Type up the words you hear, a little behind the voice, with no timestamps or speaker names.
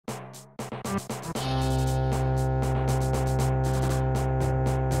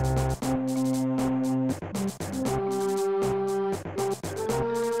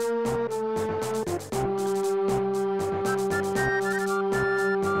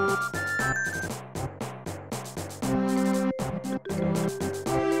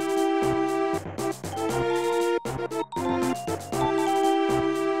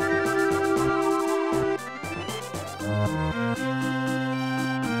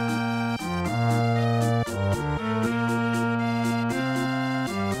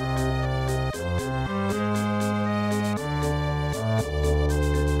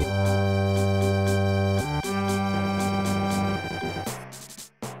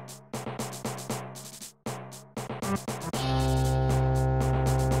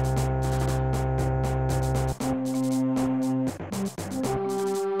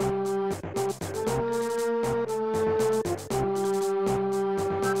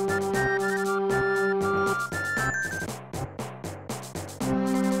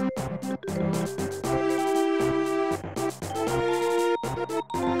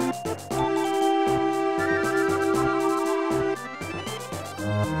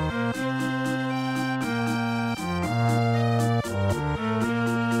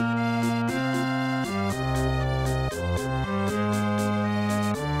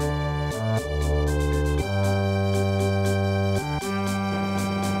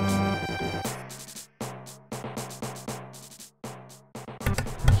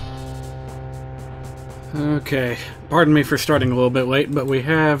Okay, pardon me for starting a little bit late, but we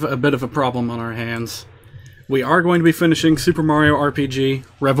have a bit of a problem on our hands. We are going to be finishing Super Mario RPG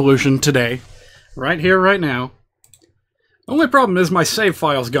Revolution today. Right here, right now. The only problem is my save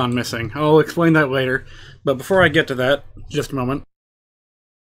file's gone missing. I'll explain that later, but before I get to that, just a moment.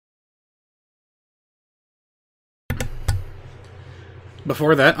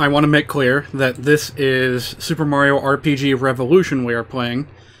 Before that, I want to make clear that this is Super Mario RPG Revolution we are playing,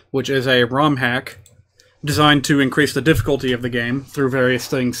 which is a ROM hack designed to increase the difficulty of the game through various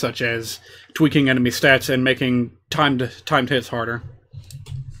things such as tweaking enemy stats and making timed hits harder.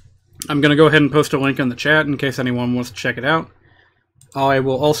 I'm going to go ahead and post a link in the chat in case anyone wants to check it out. I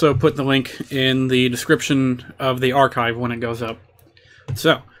will also put the link in the description of the archive when it goes up.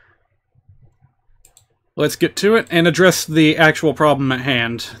 So, let's get to it and address the actual problem at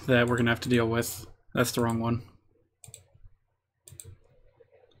hand that we're going to have to deal with. That's the wrong one.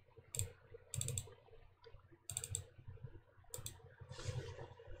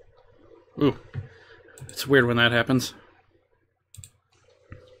 Ooh, it's weird when that happens.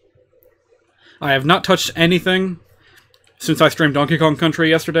 I have not touched anything since I streamed Donkey Kong Country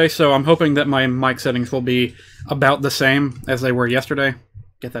yesterday, so I'm hoping that my mic settings will be about the same as they were yesterday.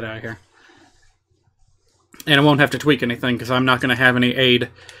 Get that out of here. And I won't have to tweak anything, because I'm not going to have any aid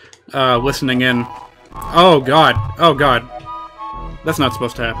listening in. Oh god, oh god. That's not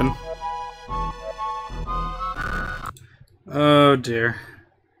supposed to happen. Oh dear.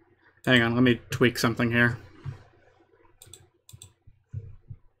 Hang on, let me tweak something here.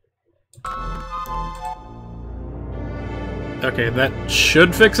 Okay, that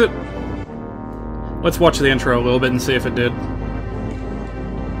should fix it. Let's watch the intro a little bit and see if it did.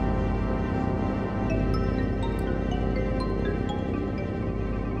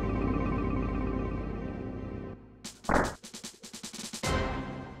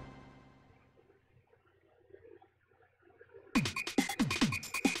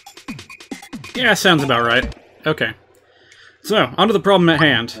 Yeah, sounds about right. Okay. So, onto the problem at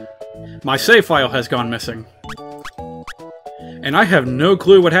hand. My save file has gone missing. And I have no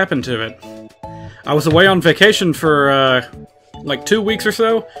clue what happened to it. I was away on vacation for, like 2 weeks or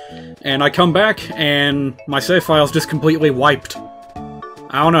so, and I come back, and my save file's just completely wiped.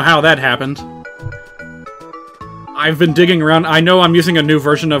 I don't know how that happened. I've been digging around. I know I'm using a new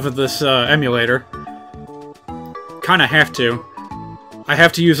version of this emulator. Kinda have to. I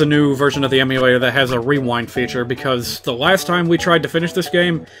have to use a new version of the emulator that has a rewind feature, because the last time we tried to finish this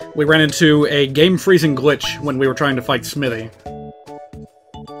game, we ran into a game-freezing glitch when we were trying to fight Smithy.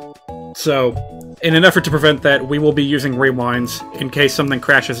 So, in an effort to prevent that, we will be using rewinds in case something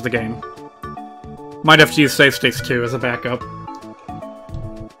crashes the game. Might have to use save states too as a backup.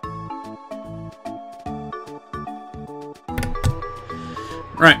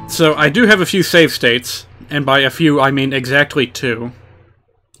 Right, so I do have a few save states, and by a few I mean exactly 2.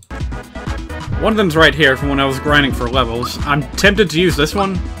 One of them's right here from when I was grinding for levels. I'm tempted to use this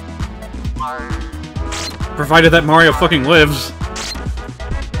one, provided that Mario fucking lives.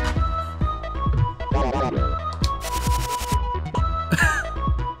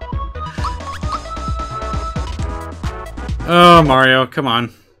 Oh, Mario, come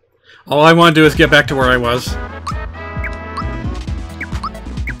on. All I want to do is get back to where I was.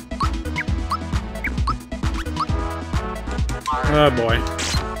 Oh boy.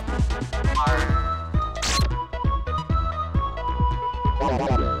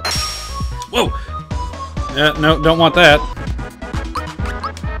 Whoa! No, don't want that.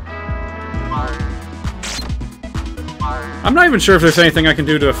 I'm not even sure if there's anything I can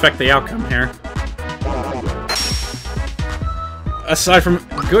do to affect the outcome here. Aside from...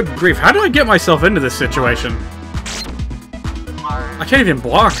 Good grief, how do I get myself into this situation? I can't even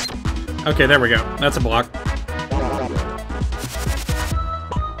block. Okay, there we go. That's a block.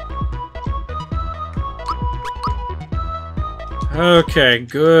 Okay,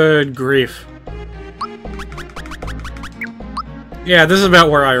 good grief. Yeah, this is about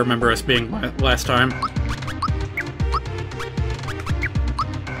where I remember us being last time.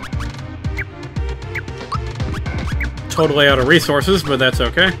 Totally out of resources, but that's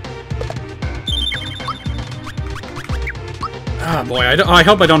okay. Ah, boy, I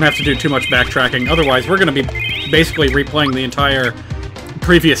hope I don't have to do too much backtracking. Otherwise, we're going to be basically replaying the entire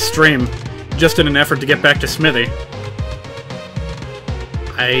previous stream just in an effort to get back to Smithy.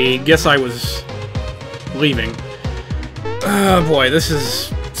 I guess I was leaving. Oh boy, this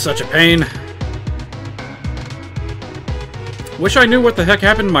is such a pain. Wish I knew what the heck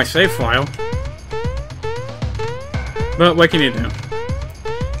happened in my save file. But what can you do?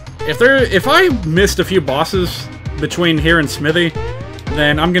 If I missed a few bosses between here and Smithy,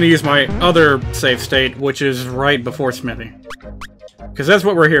 then I'm gonna use my other save state, which is right before Smithy. Because that's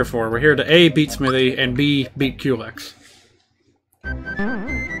what we're here for. We're here to A, beat Smithy, and B, beat Culex.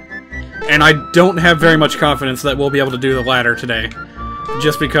 And I don't have very much confidence that we'll be able to do the latter today.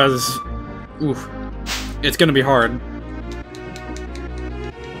 Just because... Oof. It's gonna be hard.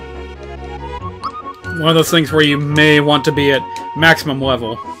 One of those things where you may want to be at maximum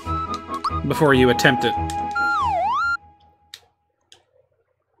level before you attempt it.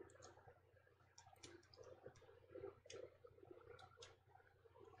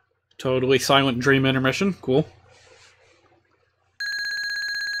 Totally silent dream intermission. Cool.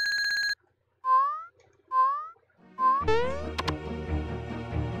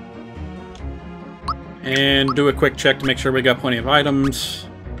 And do a quick check to make sure we got plenty of items.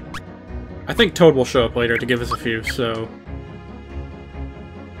 I think Toad will show up later to give us a few, so...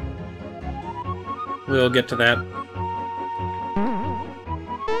 we'll get to that.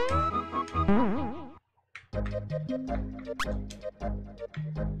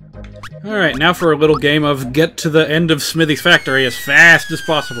 Alright, now for a little game of get to the end of Smithy's factory as fast as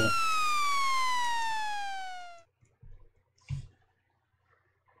possible.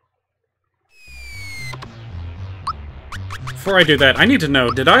 Before I do that, I need to know,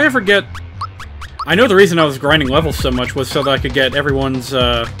 did I ever get... I know the reason I was grinding levels so much was so that I could get everyone's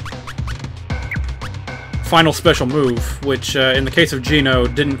final special move, which in the case of Geno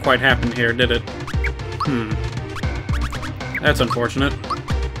didn't quite happen here, did it? That's unfortunate.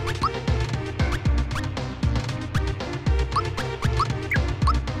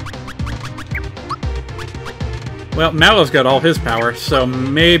 Well, Mallow's got all his power, so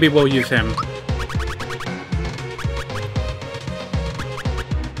maybe we'll use him.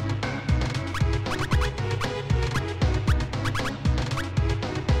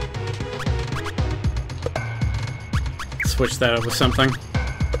 Switch that up with something.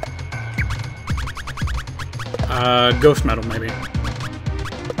 Ghost Metal, maybe.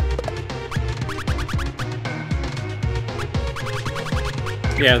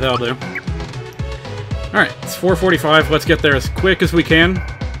 Yeah, that'll do. Alright, it's 4:45. Let's get there as quick as we can.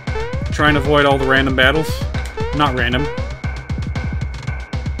 Try and avoid all the random battles. Not random.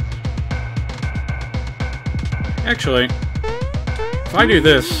 Actually, if I do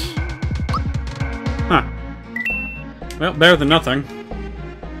this... Huh. Well, better than nothing.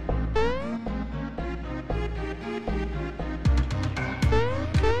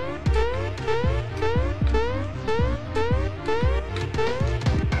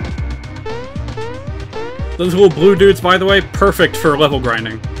 Those little blue dudes, by the way, perfect for level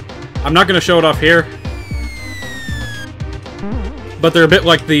grinding. I'm not going to show it off here, but they're a bit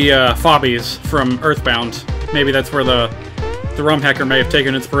like the Fobbies from Earthbound. Maybe that's where the ROM hacker may have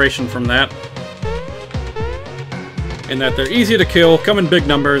taken inspiration from that. In that they're easy to kill, come in big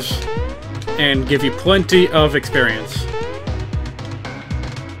numbers, and give you plenty of experience.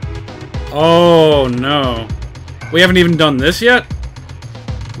 Oh no. We haven't even done this yet?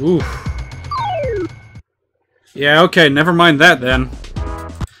 Oof. Yeah, okay, never mind that then.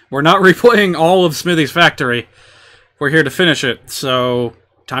 We're not replaying all of Smithy's factory. We're here to finish it, so...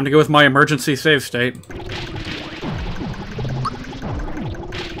 time to go with my emergency save state.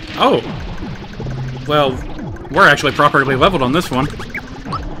 Oh! Well, we're actually properly leveled on this one.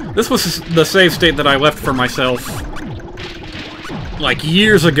 This was the save state that I left for myself, like,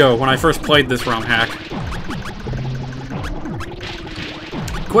 years ago when I first played this ROM hack.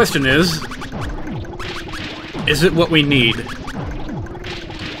 Question is it what we need?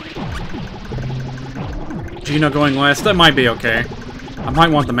 Gino going last? That might be okay. I might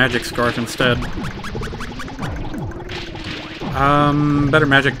want the magic scarf instead. Better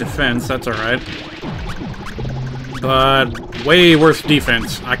magic defense, that's alright. But way worse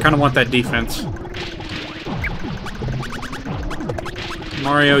defense. I kind of want that defense.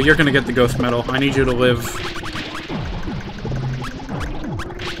 Mario, you're gonna get the ghost medal. I need you to live.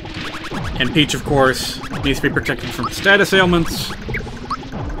 And Peach, of course, needs to be protected from status ailments.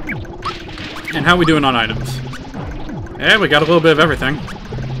 And how we doing on items? Yeah, we got a little bit of everything.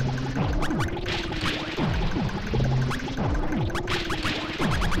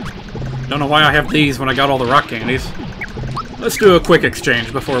 Don't know why I have these when I got all the rock candies. Let's do a quick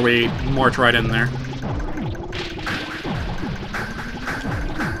exchange before we march right in there.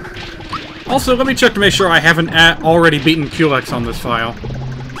 Also, let me check to make sure I haven't already beaten Culex on this file.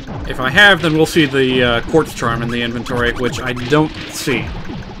 If I have, then we'll see the Quartz Charm in the inventory, which I don't see.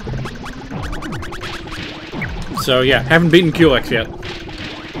 So yeah, haven't beaten Culex yet.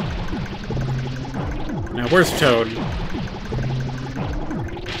 Now, where's Toad?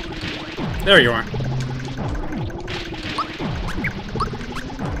 There you are.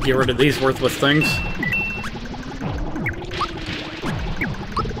 Get rid of these worthless things.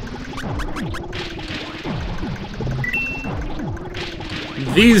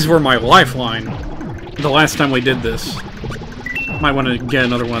 These were my lifeline the last time we did this. Might want to get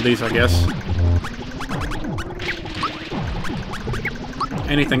another one of these, I guess.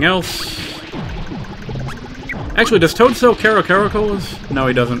 Anything else? Actually, does Toad sell Caracolas? No,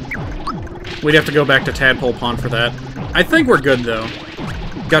 he doesn't. We'd have to go back to Tadpole Pond for that. I think we're good, though.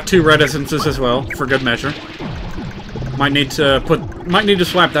 Got 2 red essences as well, for good measure. Might need to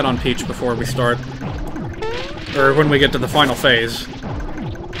slap that on Peach before we start. Or when we get to the final phase.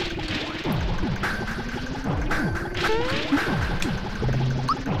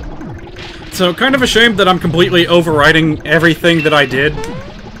 So, kind of a shame that I'm completely overriding everything that I did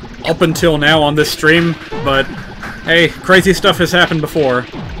up until now on this stream, but hey, crazy stuff has happened before.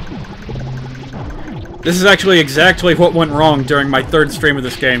 This is actually exactly what went wrong during my 3rd stream of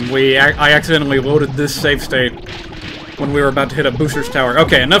this game. I accidentally loaded this save state when we were about to hit a booster's tower.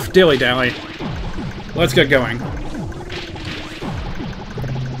 Okay, enough dilly-dally. Let's get going.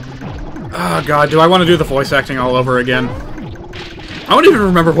 Oh god, do I want to do the voice acting all over again? I don't even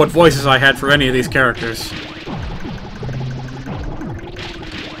remember what voices I had for any of these characters.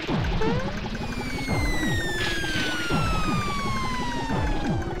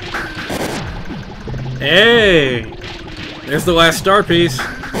 Hey! There's the last star piece.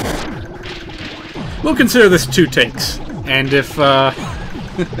 We'll consider this 2 takes. And if, I'll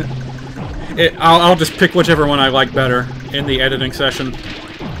just pick whichever one I like better in the editing session.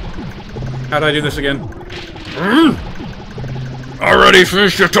 How'd I do this again? Already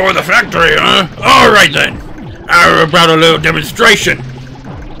finished your tour of the factory, huh? Alright then! How about a little demonstration?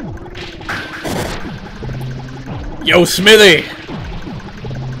 Yo, Smithy!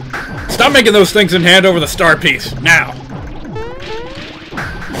 Stop making those things and hand over the star piece, now!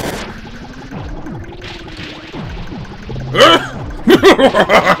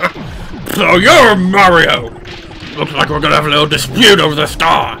 So you're Mario! Looks like we're gonna have a little dispute over the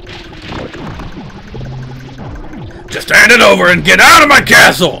star. Just hand it over and get out of my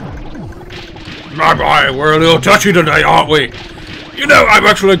castle! My, we're a little touchy today, aren't we? You know, I'm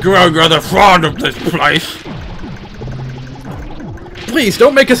actually growing rather fond of this place. Please,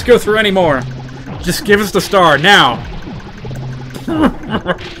 don't make us go through any more. Just give us the star, now.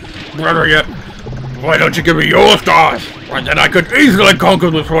 Better yet, why don't you give me your stars? Right then I could easily conquer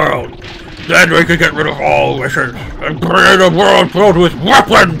this world. Then we could get rid of all wishes and create a world filled with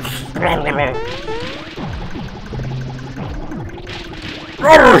weapons!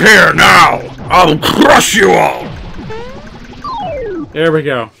 Over here now! I'll crush you all! There we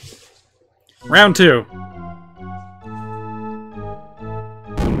go. Round 2.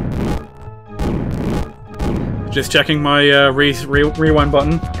 Just checking my rewind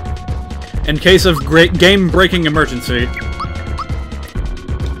button. In case of great game-breaking emergency.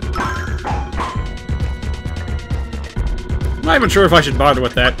 I'm not even sure if I should bother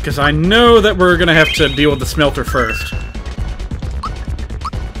with that, because I know that we're gonna have to deal with the smelter first.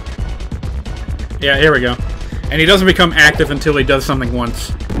 Yeah, here we go. And he doesn't become active until he does something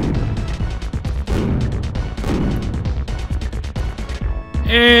once.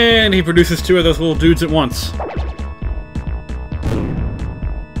 And he produces 2 of those little dudes at once.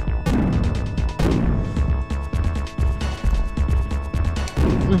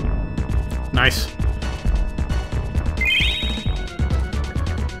 Nice.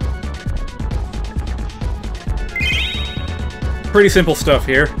 Pretty simple stuff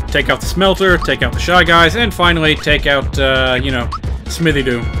here. Take out the smelter, take out the shy guys, and finally take out, you know, Smithy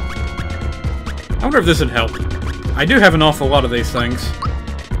Doo. I wonder if this would help. I do have an awful lot of these things.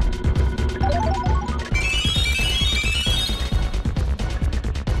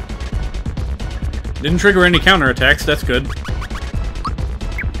 Didn't trigger any counterattacks, that's good.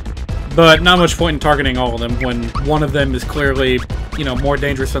 But not much point in targeting all of them when one of them is clearly, you know, more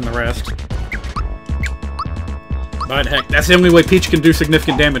dangerous than the rest. But heck, that's the only way Peach can do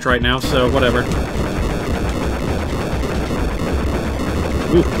significant damage right now, so whatever.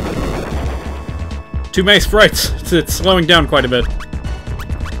 Ooh. Too many sprites. It's slowing down quite a bit.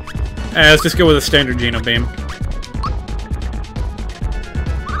 Let's just go with a standard Geno Beam.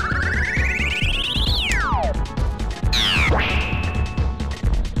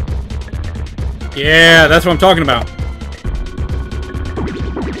 Yeah, that's what I'm talking about.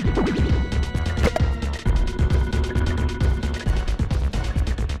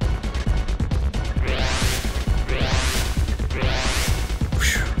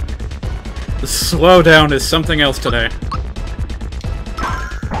 The slowdown is something else today.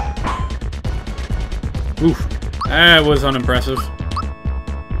 Oof, that was unimpressive.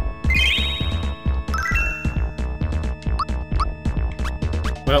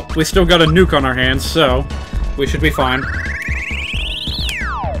 Well, we still got a nuke on our hands, so we should be fine.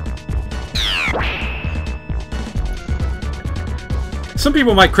 Some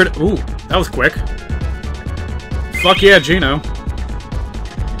people might crit- Ooh, that was quick. Fuck yeah, Geno.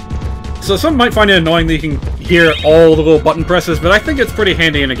 So some might find it annoying that you can hear all the little button presses, but I think it's pretty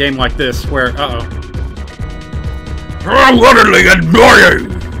handy in a game like this, where, uh-oh. I'm utterly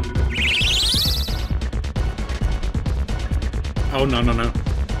annoying! Oh, no, no, no.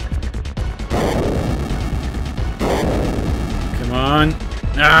 Come on.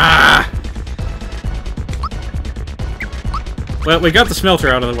 Ah! Well, we got the smelter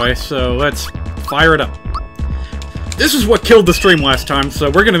out of the way, so let's fire it up. This is what killed the stream last time, so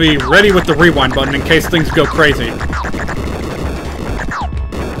we're gonna be ready with the rewind button in case things go crazy.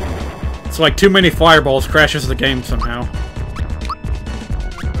 It's like too many fireballs crashes the game somehow.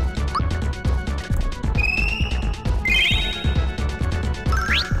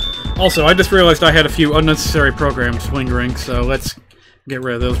 Also, I just realized I had a few unnecessary programs lingering, so let's get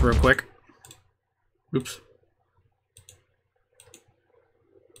rid of those real quick. Oops.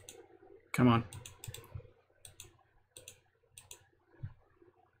 Come on.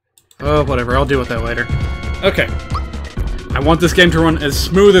 Oh, whatever. I'll deal with that later. Okay. I want this game to run as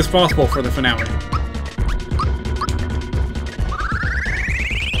smooth as possible for the finale.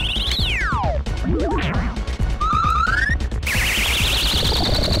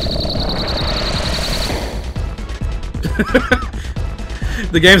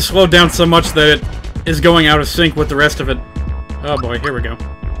 The game slowed down so much that it is going out of sync with the rest of it. Oh boy, here we go.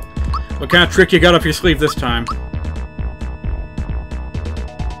 What kind of trick you got up your sleeve this time?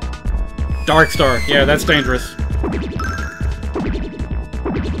 Dark Star. Yeah, that's dangerous.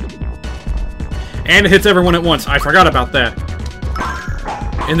 And it hits everyone at once. I forgot about that.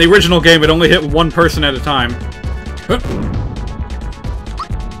 In the original game, it only hit one person at a time.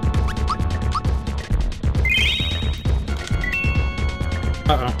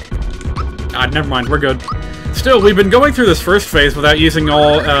 Uh-oh. Ah, never mind. We're good. Still, we've been going through this first phase without using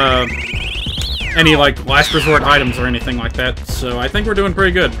all, any, like, last resort items or anything like that, so I think we're doing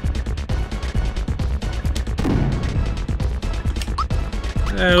pretty good.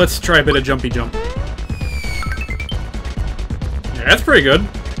 Let's try a bit of jumpy jump. Yeah, that's pretty good.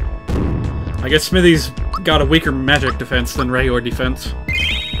 I guess Smithy's got a weaker magic defense than regular defense.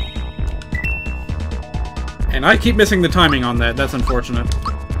 And I keep missing the timing on that, that's unfortunate.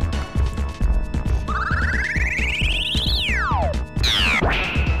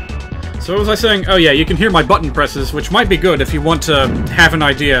 So what was I saying? Oh yeah, you can hear my button presses, which might be good if you want to have an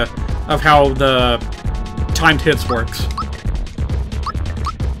idea of how the timed hits works.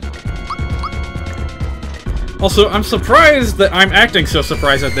 Also, I'm surprised that I'm acting so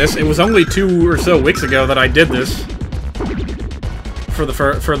surprised at this. It was only 2 or so weeks ago that I did this. For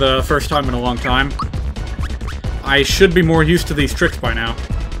the first time in a long time. I should be more used to these tricks by now.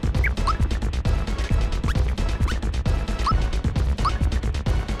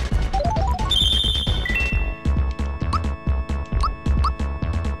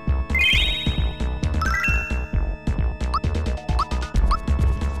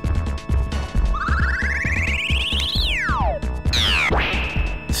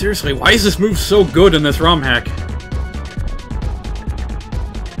 Seriously, why is this move so good in this ROM hack?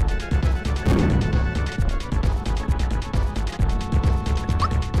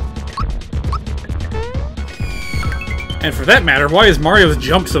 And for that matter, why is Mario's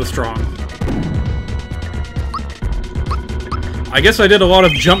jump so strong? I guess I did a lot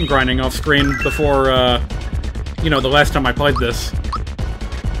of jump grinding off screen before, you know, the last time I played this.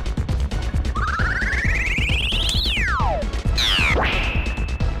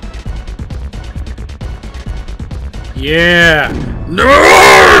 Yeah!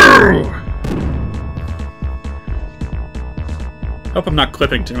 No! Hope I'm not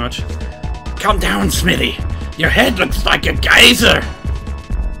clipping too much. Calm down, Smithy. Your head looks like a geyser.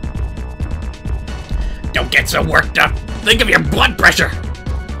 Don't get so worked up. Think of your blood pressure.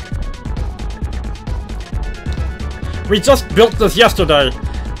 We just built this yesterday,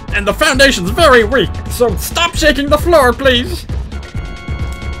 and the foundation's very weak, so stop shaking the floor, please!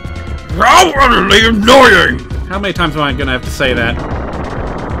 How utterly annoying! How many times am I gonna have to say that?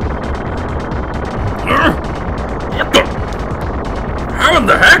 What the? How in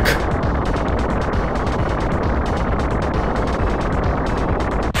the heck?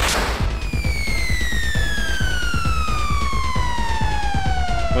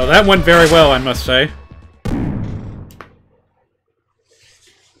 Well, that went very well, I must say.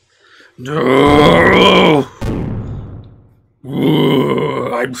 No!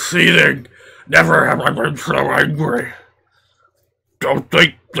 Ooh, I'm seething. Never have I been so angry. Don't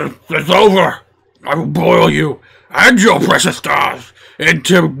think this is over. I will boil you and your precious stars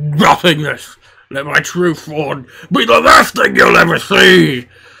into nothingness. Let my true form be the last thing you'll ever see.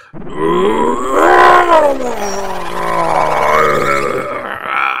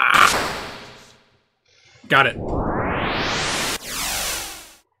 Got it.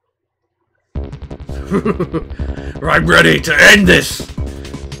 I'm ready to end this.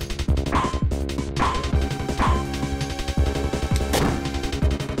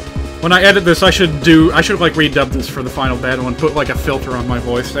 When I edit this, I should like redub this for the final battle and put like a filter on my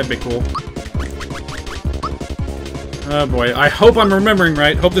voice. That'd be cool. Oh boy, I hope I'm remembering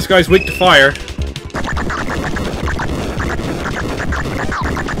right. Hope this guy's weak to fire.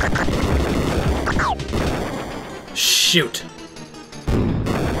 Shoot.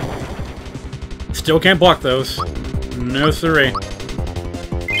 Still can't block those. No siree.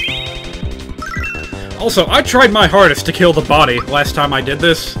 Also, I tried my hardest to kill the body last time I did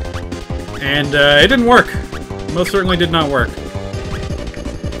this, and it didn't work. Most certainly did not work.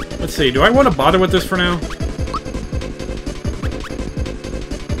 Let's see, do I want to bother with this for now?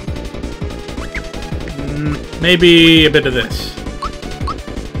 Maybe a bit of this.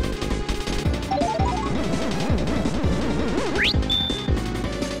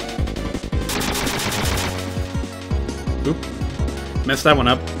 Oop. Messed that one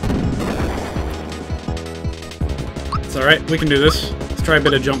up. It's alright, we can do this. Let's try a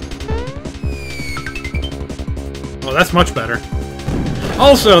bit of jump. Oh, that's much better.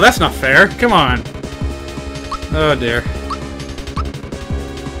 Also, that's not fair. Come on. Oh dear.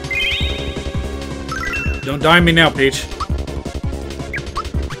 Don't die me now, Peach.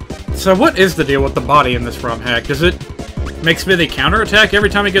 So what is the deal with the body in this ROM hack? Does it make Smithy counterattack every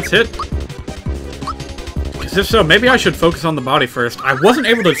time he gets hit? Because if so, maybe I should focus on the body first. I wasn't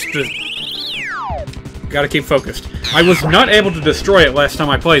able to... Gotta keep focused. I was not able to destroy it last time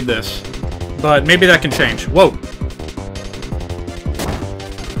I played this. But maybe that can change. Whoa!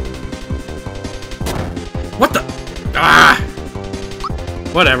 What the? Ah!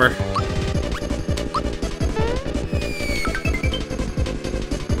 Whatever.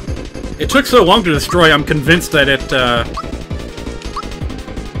 It took so long to destroy, I'm convinced that it,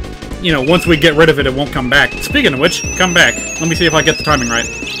 you know, once we get rid of it, it won't come back. Speaking of which, come back. Let me see if I get the timing right.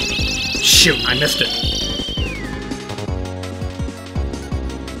 Shoot, I missed it.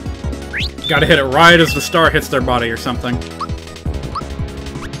 Gotta hit it right as the star hits their body or something.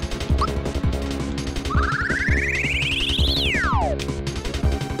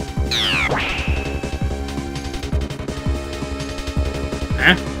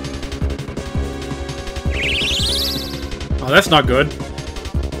 Eh? Oh, that's not good.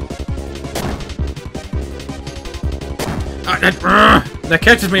 That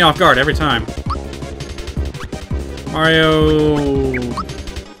catches me off guard every time. Mario...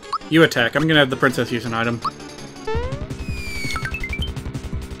 You attack. I'm gonna have the princess use an item.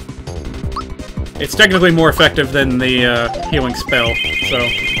 It's technically more effective than the healing spell, so...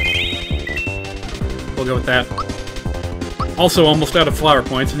 we'll go with that. Also, almost out of flower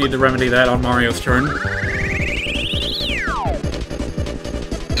points. I need to remedy that on Mario's turn.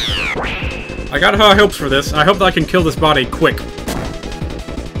 I got high hopes for this. I hope that I can kill this body quick.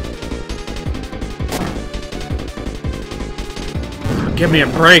 Give me a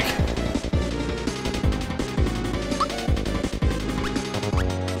break.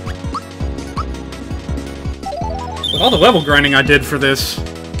 With all the level grinding I did for this,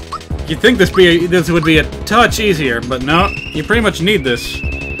 you'd think this would be a touch easier, but no, you pretty much need this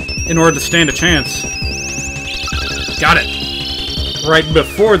in order to stand a chance. Got it! Right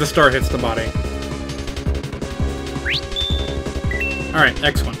before the star hits the body. Alright,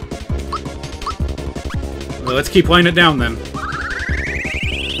 excellent. Well, let's keep laying it down then.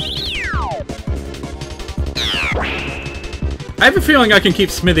 I have a feeling I can keep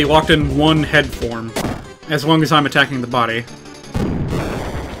Smithy locked in one head form, as long as I'm attacking the body.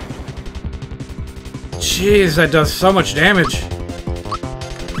 Jeez, that does so much damage.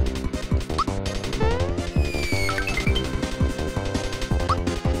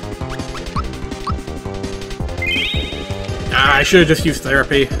 I should have just used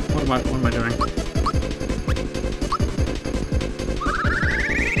therapy. What am I doing?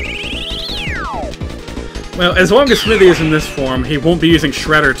 Well, as long as Smithy is in this form, he won't be using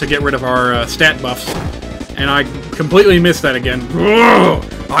Shredder to get rid of our stat buffs. And I completely missed that again. Ugh,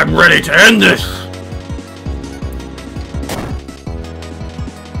 I'm ready to end this!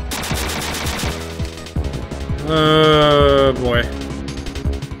 Boy.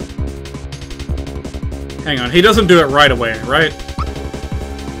 Hang on, he doesn't do it right away, right?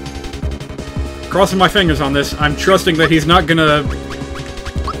 Crossing my fingers on this, I'm trusting that he's not gonna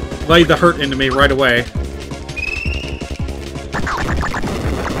lay the hurt into me right away.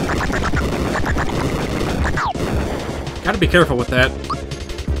 Gotta be careful with that.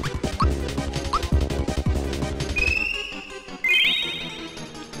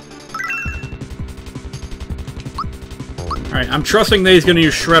 Alright, I'm trusting that he's gonna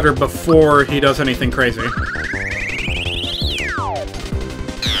use Shredder before he does anything crazy.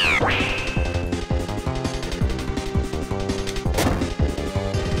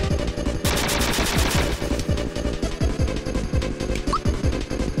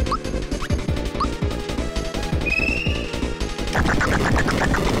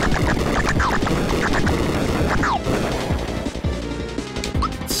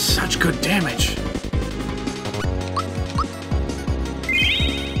 Such good damage.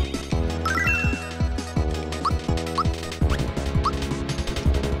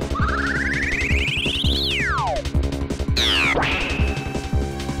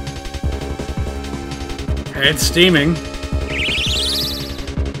 It's steaming.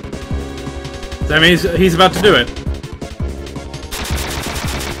 That means he's about to do it.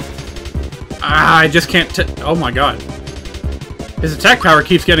 Ah, I just can't oh my god. His attack power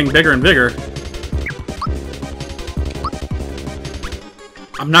keeps getting bigger and bigger.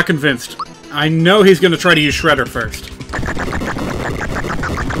 I'm not convinced. I know he's going to try to use Shredder first.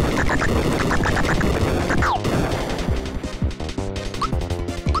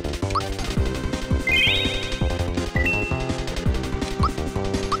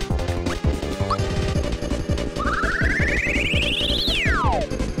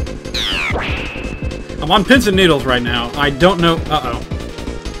 I'm on pins and needles right now. I don't know... Uh-oh.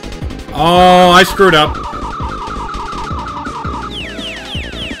 Oh, I screwed up.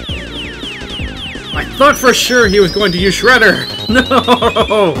 I thought for sure he was going to use Shredder.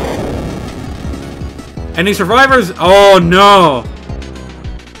 No! Any survivors? Oh, no!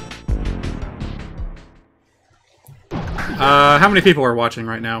 How many people are watching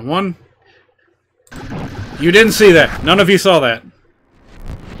right now? One? You didn't see that. None of you saw that.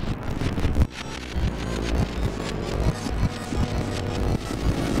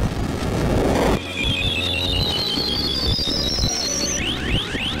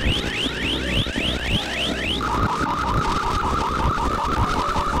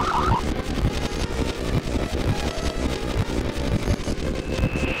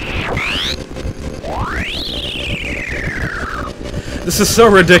 This is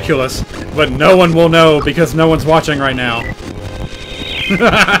so ridiculous, but no one will know because no one's watching right now.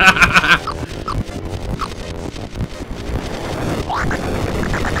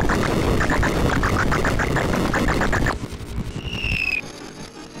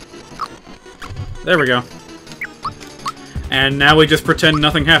 There we go. And now we just pretend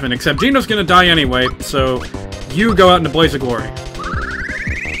nothing happened, except Gino's gonna die anyway, so you go out in a blaze of glory.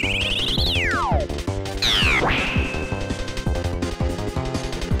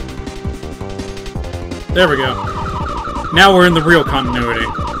 There we go. Now we're in the real continuity.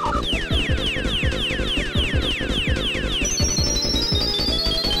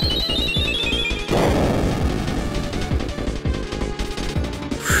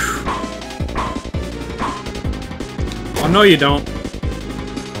 Oh, no you don't.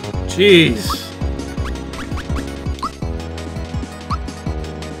 Jeez.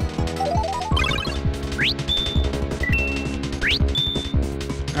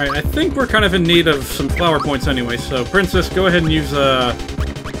 Alright, I think we're kind of in need of some flower points anyway, so Princess, go ahead and use a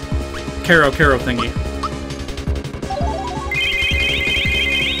Caro thingy.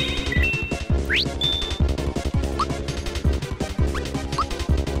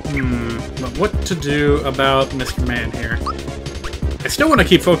 But what to do about Mr. Man here? I still want to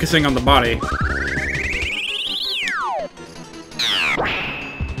keep focusing on the body.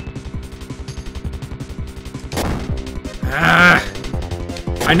 Ah!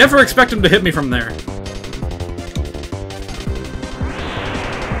 I never expect him to hit me from there.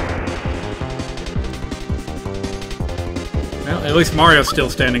 Well, at least Mario's still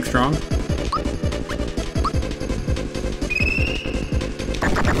standing strong.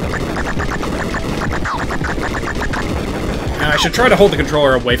 I should try to hold the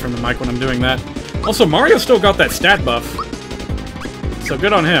controller away from the mic when I'm doing that. Also, Mario still got that stat buff. So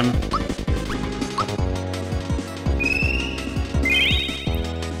good on him.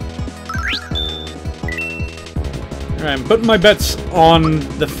 Alright, I'm putting my bets on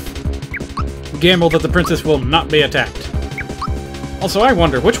the gamble that the princess will not be attacked. Also, I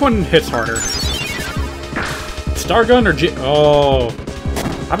wonder, which one hits harder? Star Gun or Oh,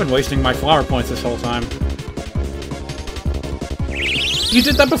 I've been wasting my flower points this whole time. You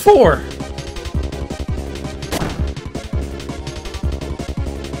did that before!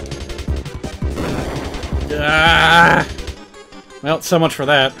 Ah! Well, so much for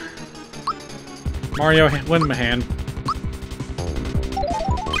that. Mario, lend him a hand.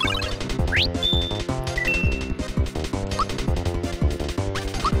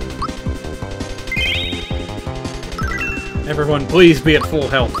 Everyone, please be at full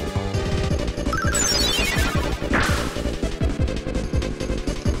health.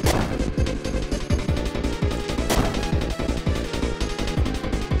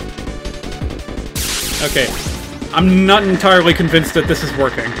 Okay, I'm not entirely convinced that this is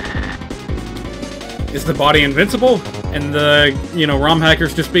working. Is the body invincible? And the, ROM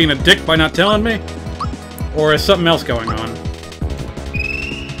hacker's just being a dick by not telling me? Or is something else going on?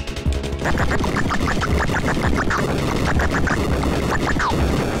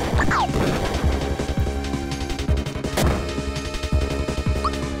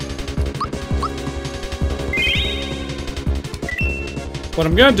 What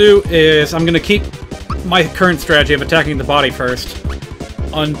I'm gonna do is I'm gonna keep my current strategy of attacking the body first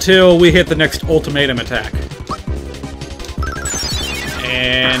until we hit the next ultimatum attack.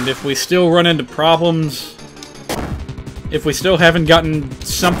 And if we still run into problems, if we still haven't gotten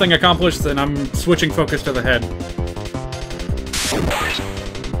something accomplished, then I'm switching focus to the head.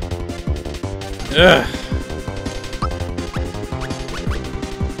 Ugh.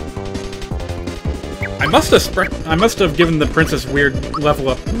 I must have given the princess weird level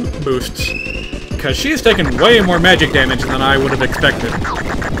up boosts, because she has taken way more magic damage than I would have expected.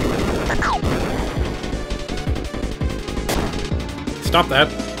 Stop that.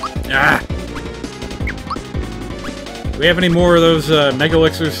 Ah! Do we have any more of those Mega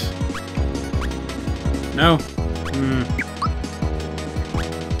Elixirs? No?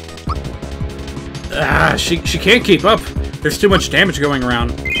 Ah, she can't keep up. There's too much damage going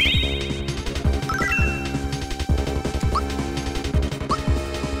around.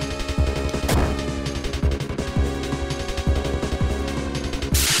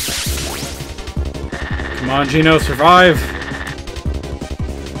 Come on, Gino, survive!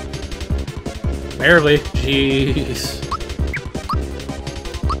 Barely. Jeez.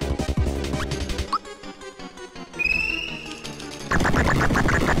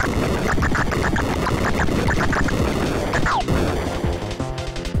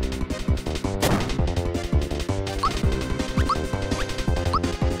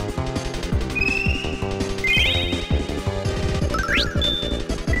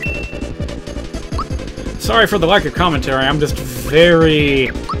 Sorry for the lack of commentary, I'm just very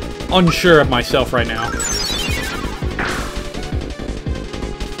unsure of myself right now.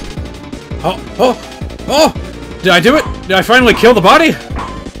 Oh! Did I do it? Did I finally kill the body?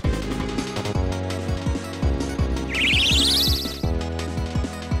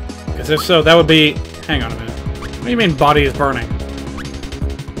 Because if so, that would be... Hang on a minute. What do you mean body is burning?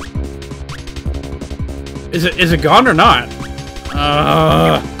 Is it gone or not?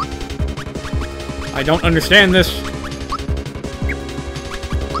 I don't understand this.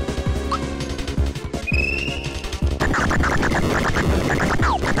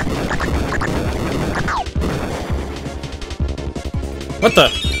 What the?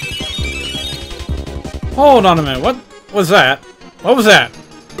 Hold on a minute. What was that? What was that?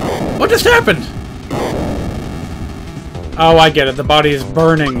 What just happened? Oh, I get it. The body is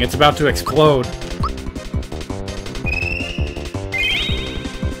burning. It's about to explode.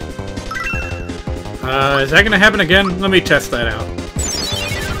 Is that gonna happen again? Let me test that out.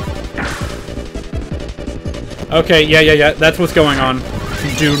 Okay, yeah, that's what's going on.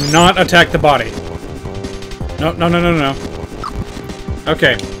 Do not attack the body. No.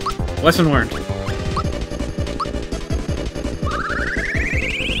 Okay, lesson learned.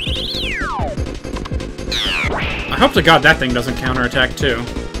 I hope to God that thing doesn't counterattack too.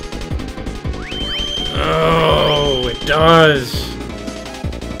 Oh, it does.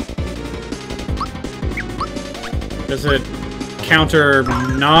 Does it counter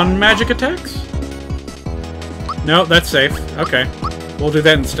non-magic attacks? No, that's safe. Okay. We'll do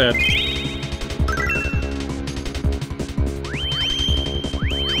that instead.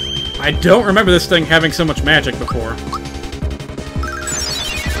 I don't remember this thing having so much magic before.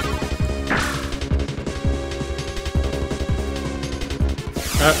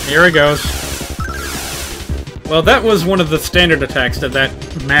 Here it goes. Well, that was one of the standard attacks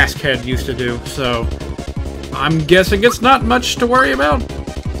that mask head used to do, so I'm guessing it's not much to worry about.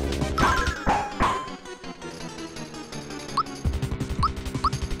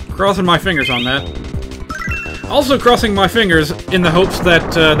 Crossing my fingers on that. Also crossing my fingers in the hopes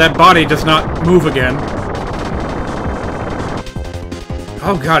that that body does not move again.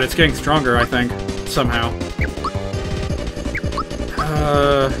 Oh god, it's getting stronger, I think. Somehow.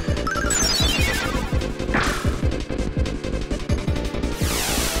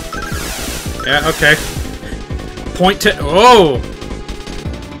 Yeah, okay. Point to... Oh!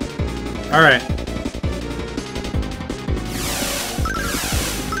 Alright.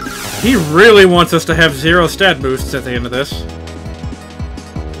 He really wants us to have 0 stat boosts at the end of this.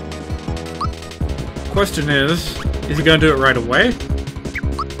 Question is he gonna do it right away?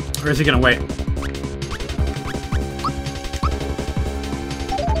 Or is he gonna wait?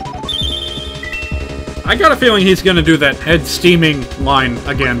 I got a feeling he's gonna do that head steaming line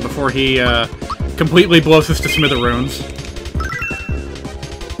again before he completely blows us to smithereens.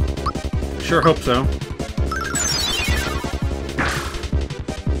 Sure hope so.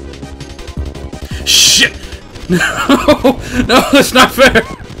 Shit! No! No, that's not fair!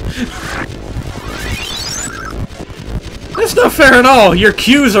 That's not fair at all! Your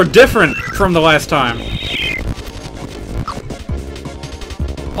cues are different from the last time.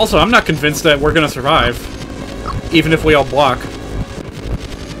 Also, I'm not convinced that we're gonna survive. Even if we all block.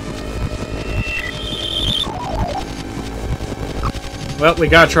 Well, we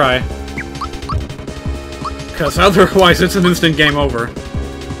gotta try. Because otherwise it's an instant game over.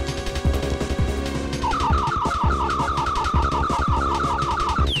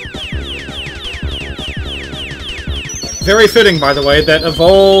 Very fitting, by the way, that of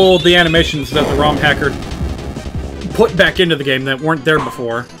all the animations that the ROM hacker put back into the game that weren't there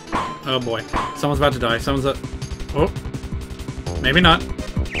before. Oh boy. Someone's about to die. Someone's a... Oh. Maybe not.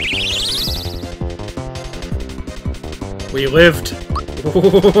 We lived.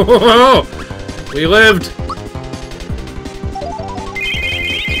 We lived.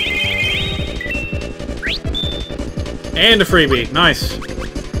 And a freebie. Nice.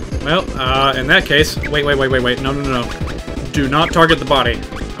 Well, in that case... Wait. No. Do not target the body.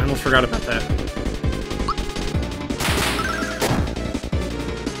 I almost forgot about that.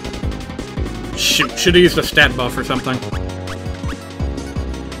 Shoot, should have used a stat buff or something.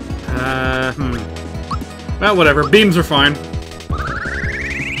 Well, whatever. Beams are fine.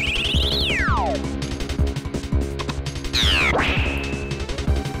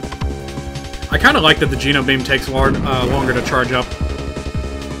 I kind of like that the Geno Beam takes longer to charge up.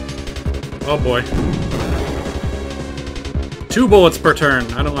 Oh boy. 2 bullets per turn.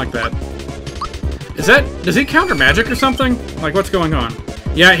 I don't like that. Is that... Does he counter magic or something? Like, what's going on?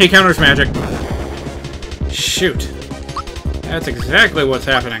 Yeah, he counters magic. Shoot. That's exactly what's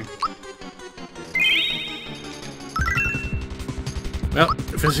happening. Well,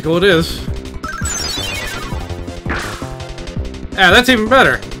 physical it is. Ah, that's even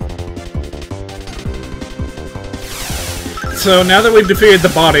better. So now that we've defeated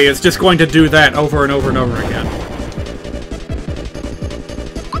the body, it's just going to do that over and over and over again.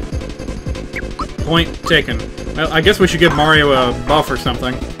 Point taken. Well, I guess we should give Mario a buff or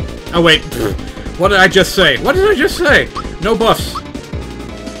something. Oh wait, what did I just say? What did I just say? No buffs.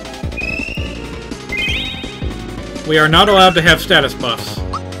 We are not allowed to have status buffs.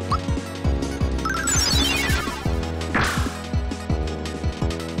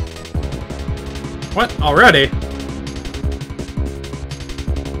 What? Already?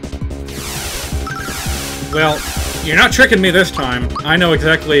 Well, you're not tricking me this time. I know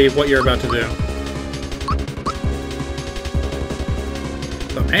exactly what you're about to do.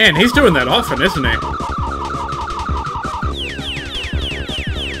 But man, he's doing that often, isn't he?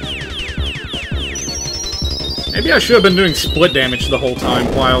 Maybe I should have been doing split damage the whole time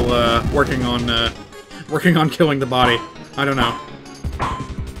while working on killing the body. I don't know.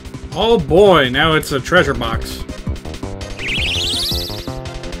 Oh boy, now it's a treasure box.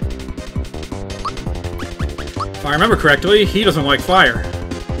 If I remember correctly, he doesn't like fire.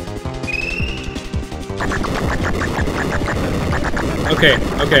 Okay,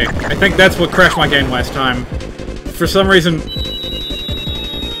 okay. I think that's what crashed my game last time. For some reason...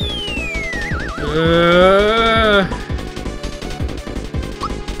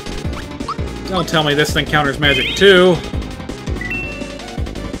 Don't tell me this thing counters magic too.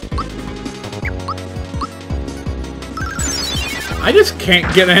 I just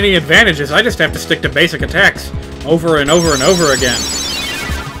can't get any advantages. I just have to stick to basic attacks over and over and over again.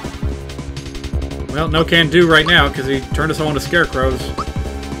 Well, no can do right now, because he turned us all into scarecrows.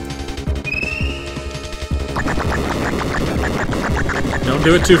 Don't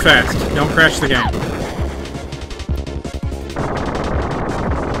do it too fast. Don't crash the game.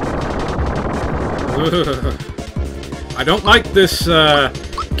 Ugh. I don't like this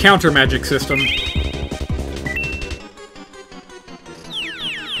counter magic system.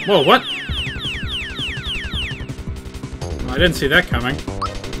 Whoa, what? I didn't see that coming.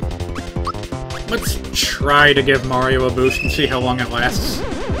 Let's try to give Mario a boost and see how long it lasts.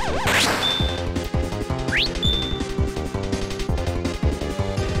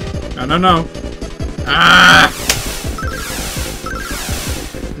 No, no, no. Ah!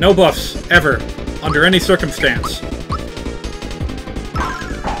 No buffs, ever. Under any circumstance.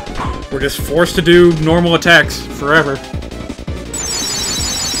 We're just forced to do normal attacks forever.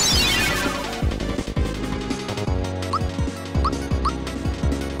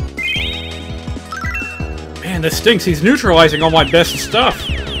 Man, this stinks. He's neutralizing all my best stuff.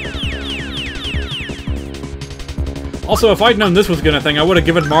 Also, if I'd known this was gonna thing, I would have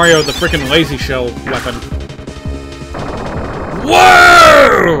given Mario the frickin' lazy shell weapon.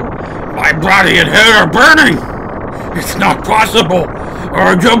 Whoa! My body and head are burning! It's not possible!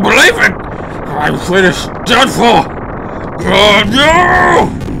 I don't believe it! My fate is done for! Oh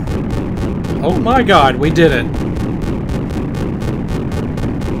no! Oh my god, we did it.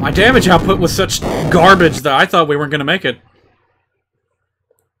 My damage output was such garbage that I thought we weren't gonna make it.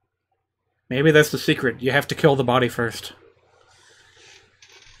 Maybe that's the secret. You have to kill the body first.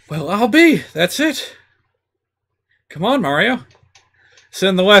 Well, I'll be. That's it. Come on, Mario.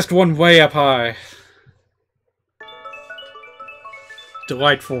 Send the last one way up high.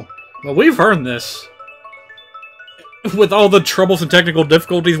 Delightful. Well, we've earned this. With all the troubles and technical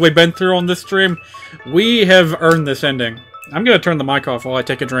difficulties we've been through on this stream, we have earned this ending. I'm gonna turn the mic off while I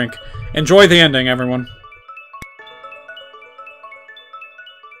take a drink. Enjoy the ending, everyone.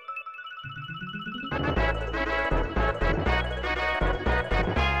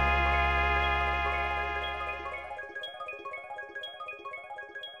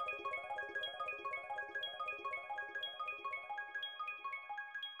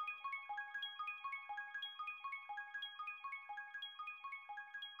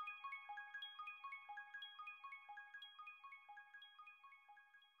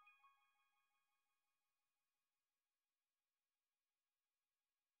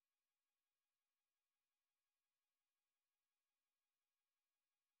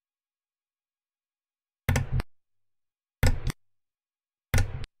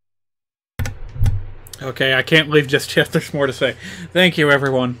 Okay, I can't leave just yet. There's more to say. Thank you,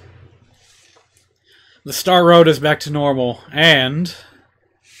 everyone. The Star Road is back to normal, and...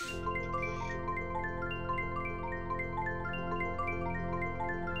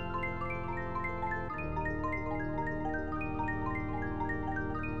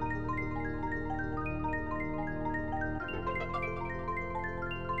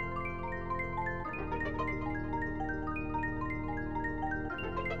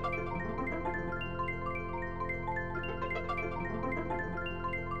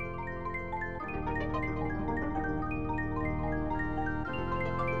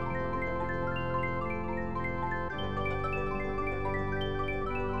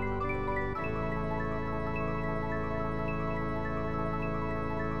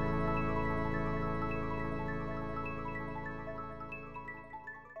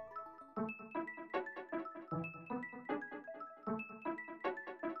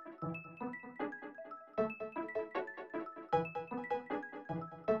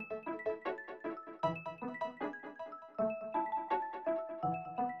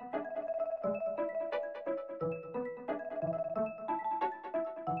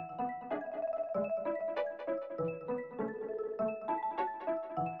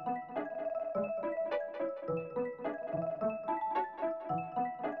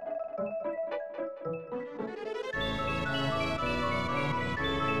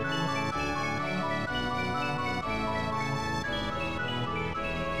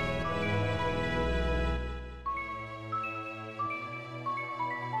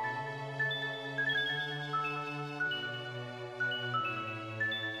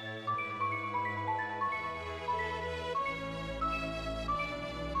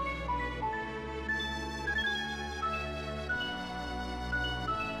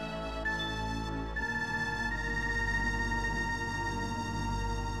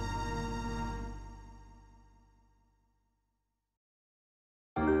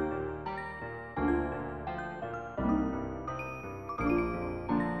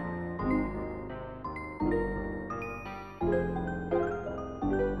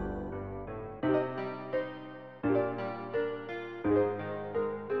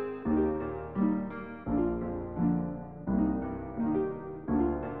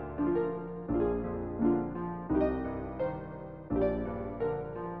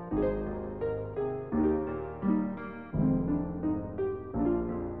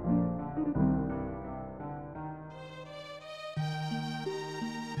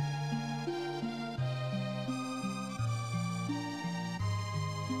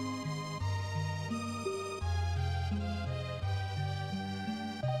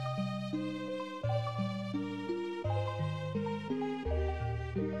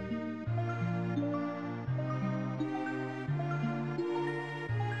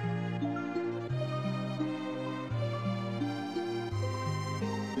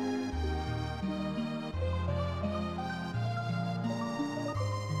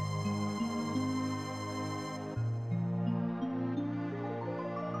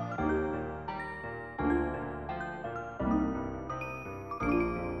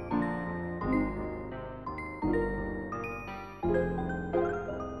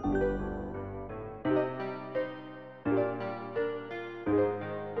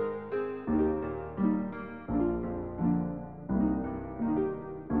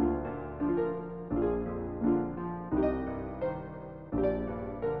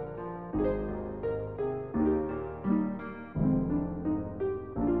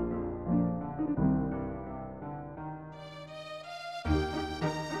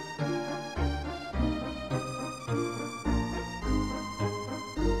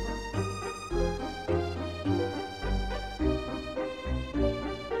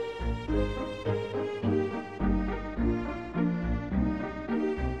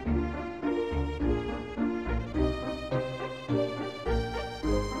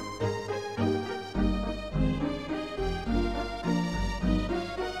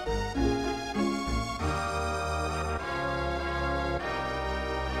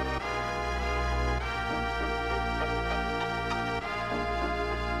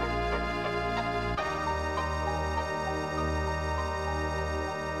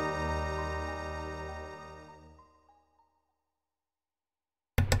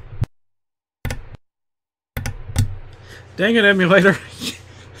 Dang it, emulator.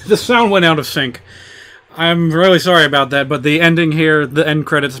 The sound went out of sync. I'm really sorry about that, but the ending here, the end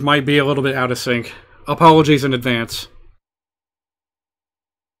credits, might be a little bit out of sync. Apologies in advance.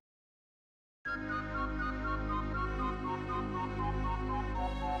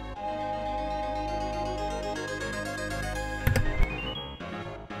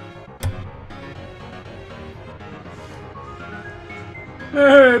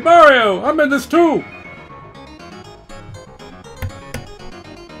 Hey, Mario! I'm in this too!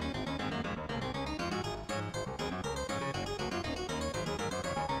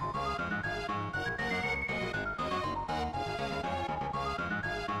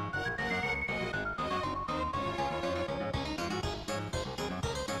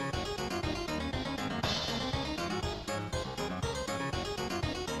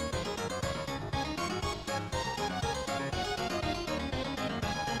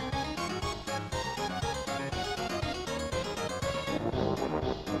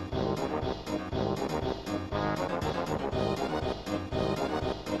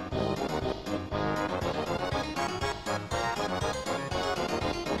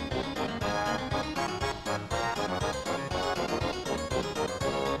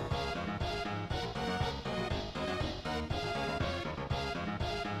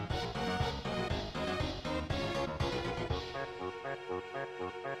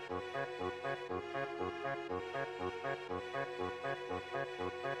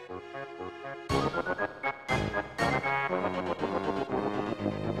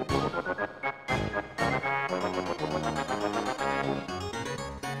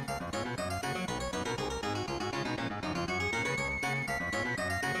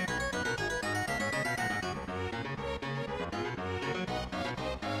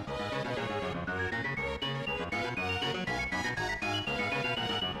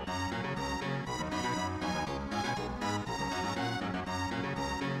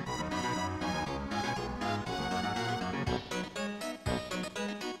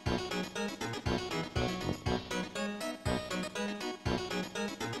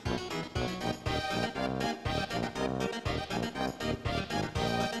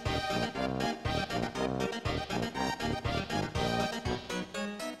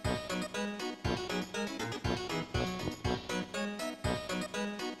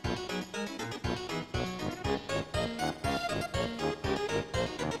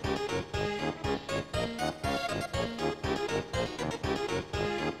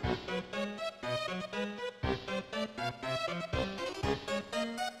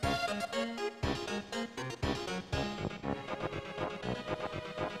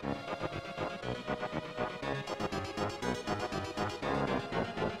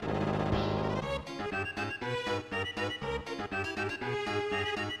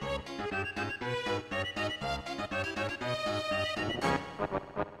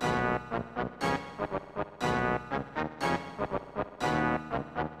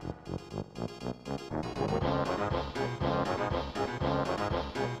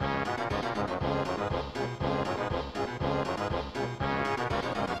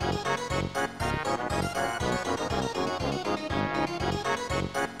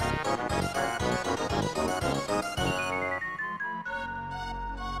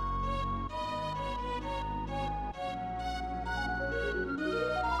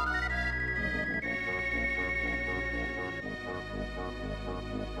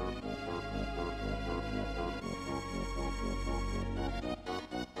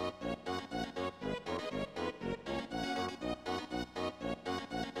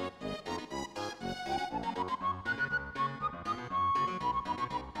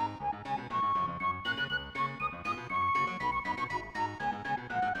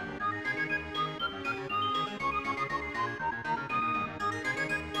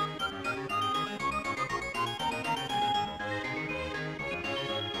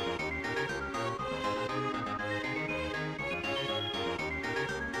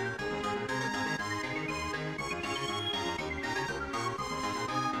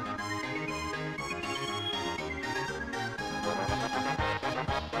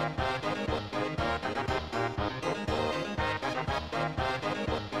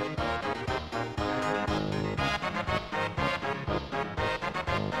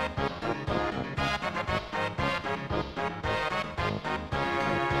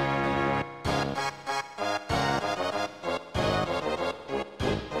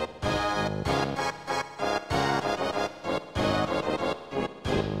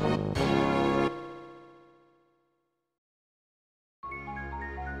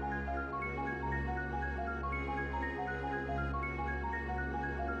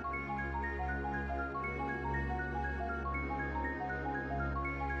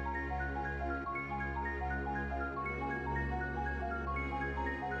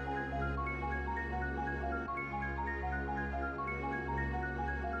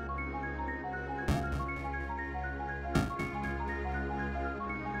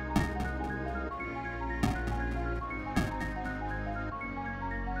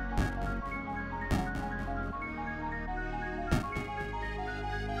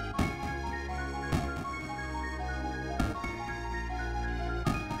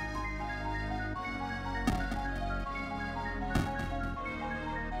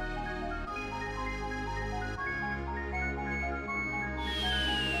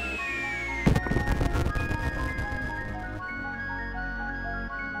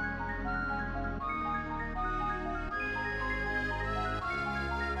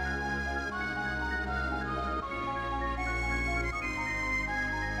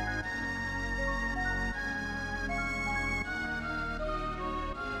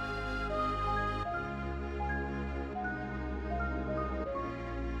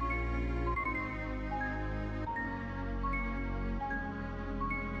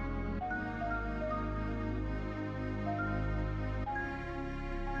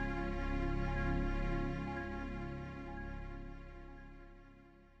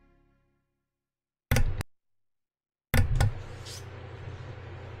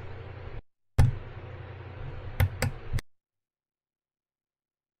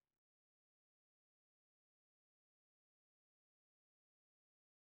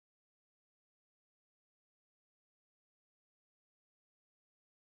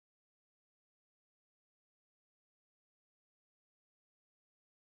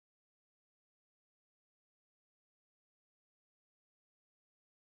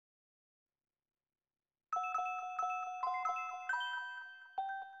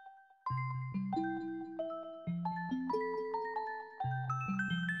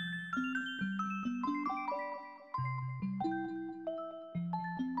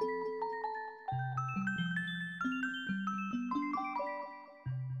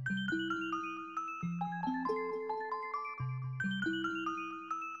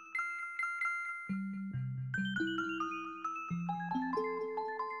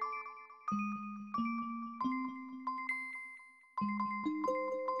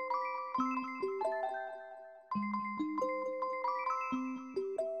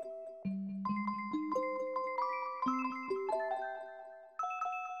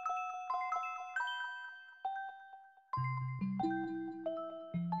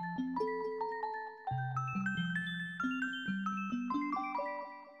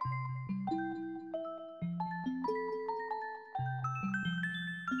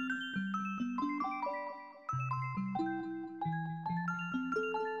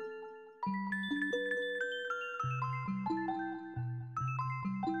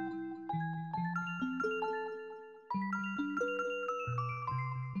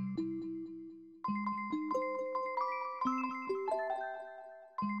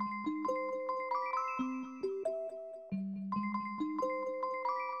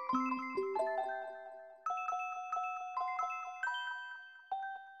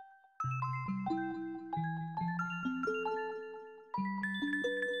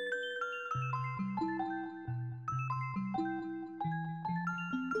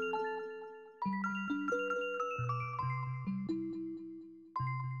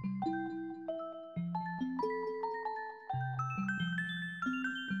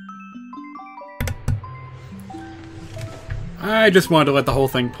 I just wanted to let the whole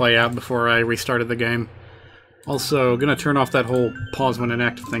thing play out before I restarted the game. Also, gonna turn off that whole pause when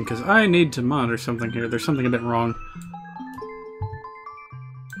inactive thing, because I need to monitor something here. There's something a bit wrong.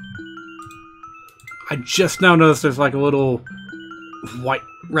 I just now noticed there's like a little white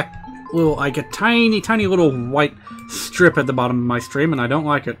like a tiny, tiny little white strip at the bottom of my stream, and I don't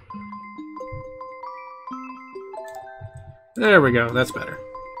like it. There we go, that's better.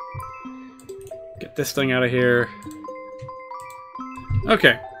 Get this thing out of here.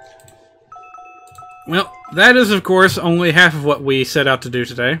 Okay. Well, that is, of course, only half of what we set out to do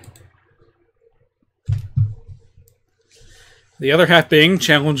today. The other half being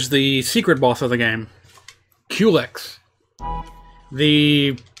challenge the secret boss of the game, Culex,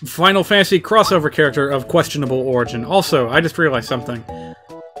 the Final Fantasy crossover character of questionable origin. Also, I just realized something.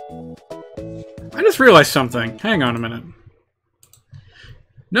 Hang on a minute.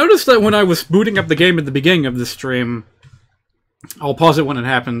 Notice that when I was booting up the game at the beginning of this stream, I'll pause it when it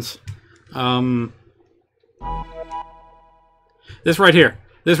happens. This right here.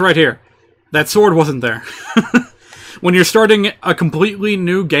 That sword wasn't there. When you're starting a completely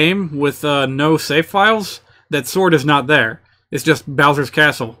new game with no save files, that sword is not there. It's just Bowser's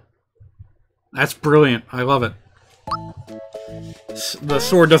Castle. That's brilliant. I love it. The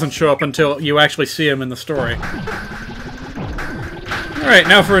sword doesn't show up until you actually see him in the story. Alright,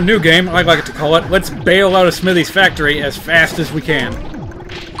 now for a new game, I like it to call it, let's bail out of Smithy's factory as fast as we can.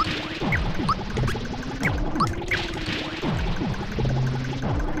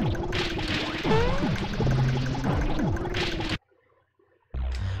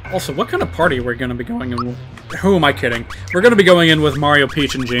 Also, what kind of party are we going to be going in with? Who am I kidding? We're going to be going in with Mario,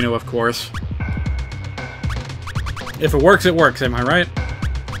 Peach, and Geno, of course. If it works, am I right?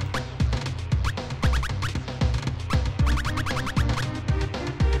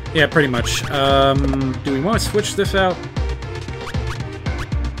 Yeah, pretty much. Do we want to switch this out?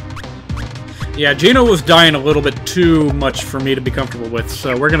 Yeah, Geno was dying a little bit too much for me to be comfortable with,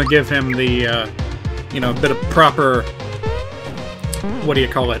 so we're going to give him the, you know, bit of proper... what do you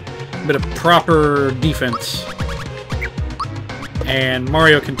call it? A bit of proper defense. And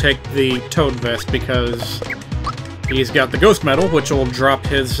Mario can take the Toad Vest because he's got the Ghost Medal, which will drop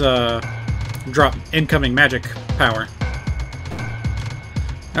his, drop incoming magic power.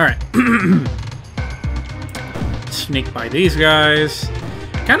 Alright. Sneak by these guys.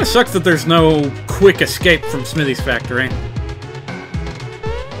 Kinda sucks that there's no quick escape from Smithy's factory.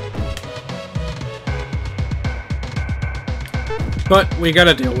 But we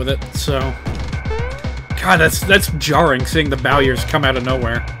gotta deal with it, so... God, that's jarring, seeing the Bowyers come out of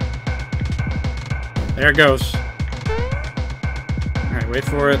nowhere. There it goes. Alright, wait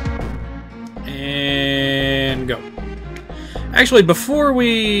for it. And go. Actually, before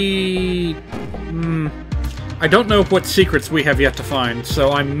we... I don't know what secrets we have yet to find,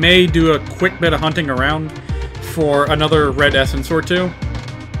 so I may do a quick bit of hunting around for another red essence or two.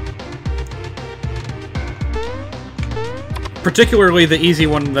 Particularly the easy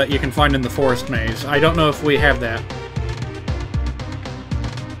one that you can find in the forest maze. I don't know if we have that.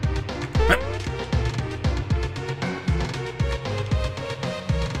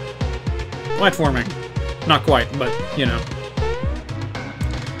 Platforming. Not quite, but, you know.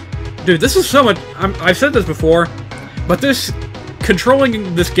 Dude, this is so much... I've said this before, but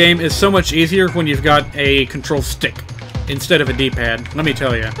controlling this game is so much easier when you've got a control stick instead of a D-pad. Let me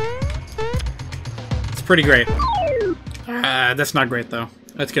tell you. It's pretty great. That's not great, though.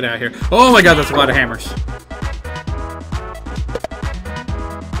 Let's get out of here. Oh my god, that's a lot of hammers.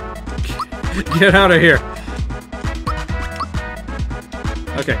 Get out of here.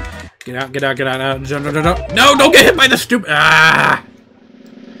 Okay. Get out, get out, get out. No, don't get hit by the stupid... Ah!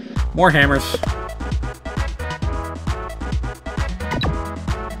 More hammers.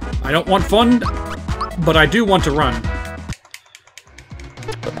 I don't want fun, but I do want to run.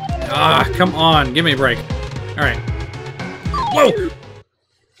 Ah, come on. Give me a break. Alright. Whoa!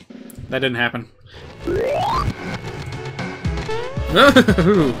 That didn't happen.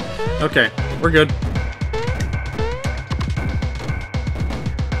 Okay, we're good.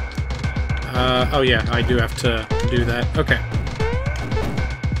 Oh yeah, I do have to do that. Okay.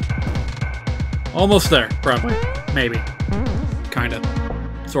 Almost there, probably. Maybe. Kinda.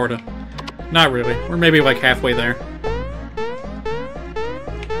 Sorta. Not really. We're maybe like halfway there.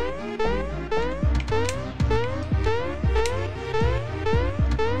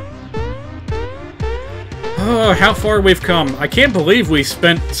 Oh, how far we've come. I can't believe we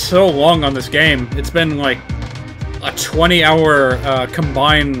spent so long on this game. It's been like a 20-hour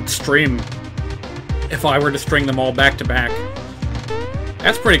combined stream if I were to string them all back to back.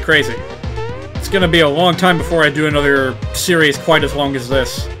 That's pretty crazy. It's gonna be a long time before I do another series quite as long as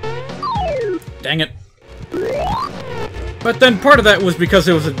this. Dang it. But then part of that was because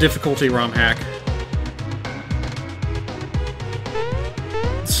it was a difficulty ROM hack.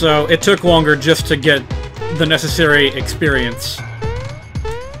 So it took longer just to get the necessary experience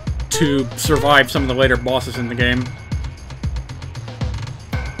to survive some of the later bosses in the game.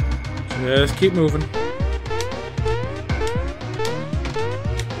 Just keep moving.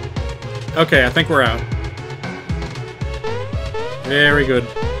 Okay, I think we're out. Very good.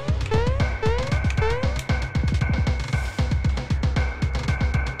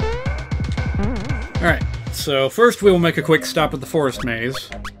 Alright, so first we will make a quick stop at the forest maze.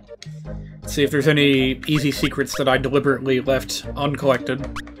 See if there's any easy secrets that I deliberately left uncollected.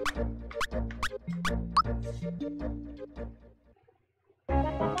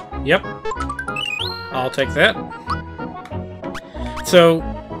 Yep. I'll take that. So,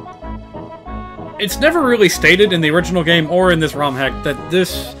 it's never really stated in the original game or in this ROM hack that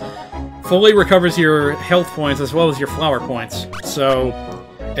this fully recovers your health points as well as your flower points. So,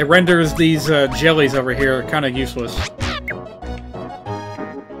 it renders these jellies over here kind of useless.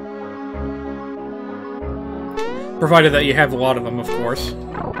 Provided that you have a lot of them, of course.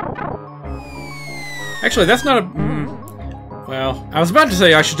 Actually, that's not a... well, I was about to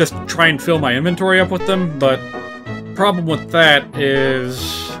say I should just try and fill my inventory up with them, but problem with that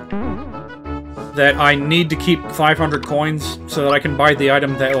is that I need to keep 500 coins so that I can buy the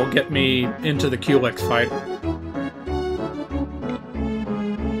item that will get me into the Culex fight.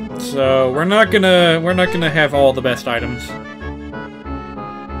 So we're not gonna have all the best items.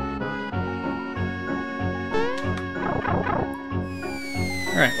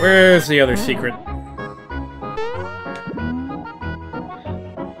 Alright, where's the other secret?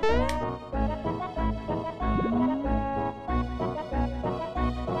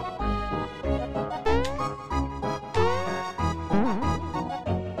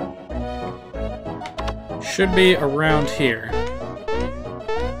 Should be around here.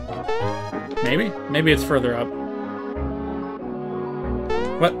 Maybe? Maybe it's further up.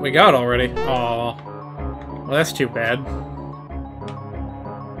 What? We got already? Aw. Well, that's too bad.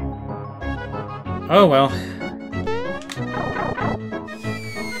 Oh well.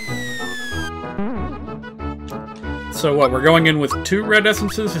 So what, we're going in with 2 red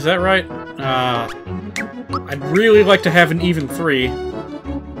essences, is that right? I'd really like to have an even 3.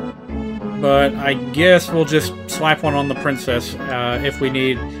 But I guess we'll just slap one on the princess if we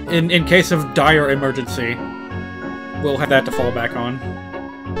need. In case of dire emergency, we'll have that to fall back on.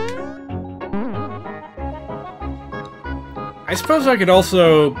 I suppose I could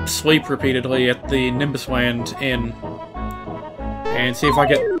also sleep repeatedly at the Nimbus Land Inn and see if I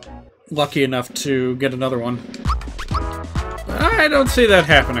get lucky enough to get another one. I don't see that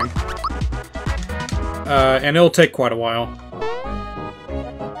happening. And it'll take quite a while.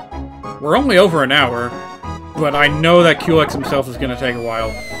 We're only over an hour, but I know that Culex himself is going to take a while.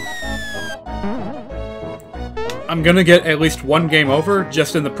 I'm going to get at least 1 game over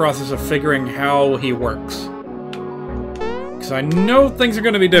just in the process of figuring how he works. Because I know things are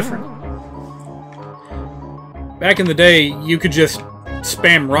going to be different. Back in the day, you could just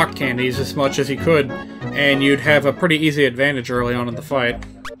spam rock candies as much as you could, and you'd have a pretty easy advantage early on in the fight.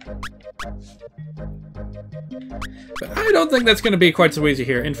 But I don't think that's going to be quite so easy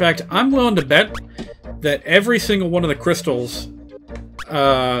here. In fact, I'm willing to bet that every single one of the crystals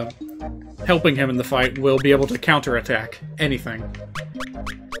helping him in the fight will be able to counterattack anything.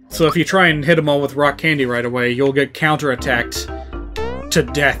 So if you try and hit them all with rock candy right away, you'll get counterattacked to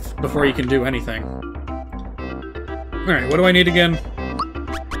death before you can do anything. Alright, what do I need again?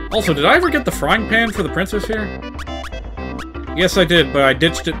 Also, did I ever get the frying pan for the princess here? Yes, I did, but I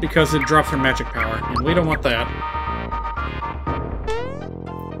ditched it because it drops her magic power, and we don't want that.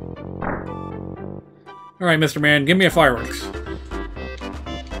 Alright, Mr. Man, give me a fireworks.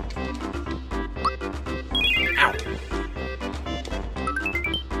 Ow.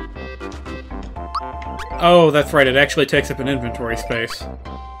 Oh, that's right, it actually takes up an inventory space.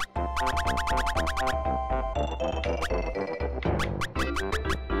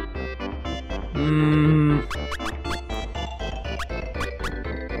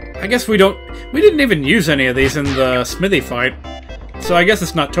 I guess we didn't even use any of these in the smithy fight, so I guess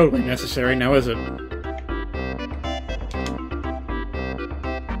it's not totally necessary now, is it?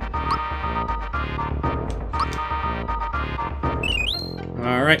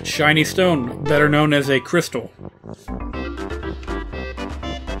 Alright, shiny stone, better known as a crystal.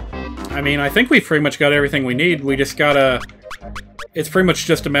 I mean, I think we've pretty much got everything we need, we just gotta... It's pretty much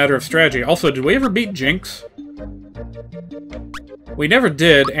just a matter of strategy. Also, did we ever beat Jinx? We never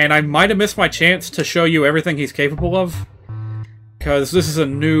did, and I might have missed my chance to show you everything he's capable of. Because this is a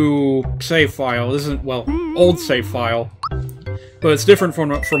new save file. This isn't, well, old save file. But it's different from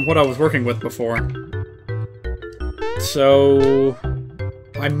what I was working with before. So...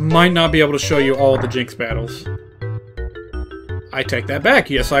 I might not be able to show you all of the Jinx battles. I take that back.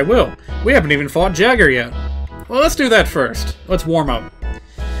 Yes, I will. We haven't even fought Jagger yet. Well, let's do that first. Let's warm up.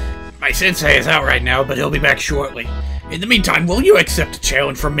 My sensei is out right now, but he'll be back shortly. In the meantime, will you accept a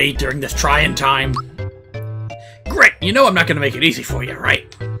challenge from me during this trying time? Great! You know I'm not gonna make it easy for you,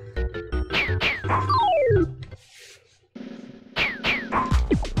 right?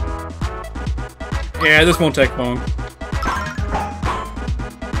 Yeah, this won't take long.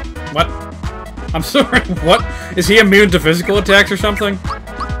 What? I'm sorry, what? Is he immune to physical attacks or something?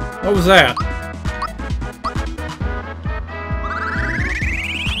 What was that?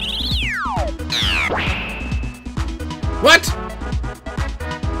 What?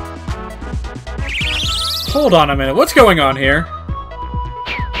 Hold on a minute, what's going on here?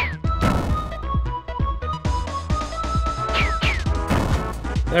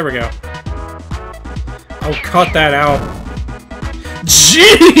 There we go. Oh, cut that out.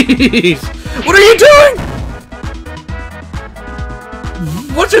 Jeez! What are you doing?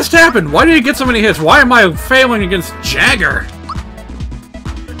 What just happened? Why did he get so many hits? Why am I failing against Jagger?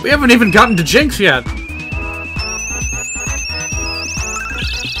 We haven't even gotten to Jinx yet.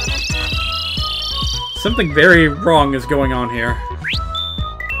 Something very wrong is going on here.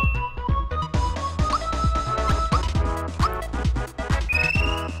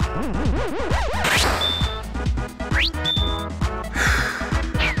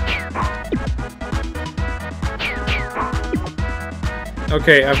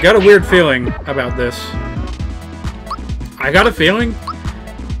 Okay, I've got a weird feeling about this. I got a feeling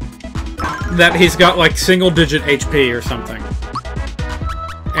that he's got like single-digit HP or something.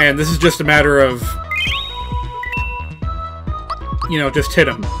 And this is just a matter of, you know, just hit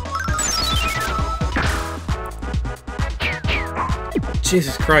him.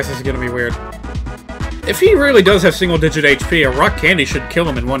 Jesus Christ, this is gonna be weird. If he really does have single-digit HP, a rock candy should kill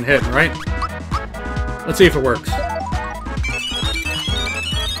him in one hit, right? Let's see if it works.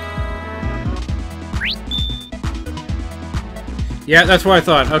 Yeah, that's what I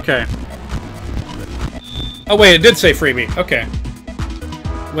thought. Okay. Oh wait, it did say freebie. Okay.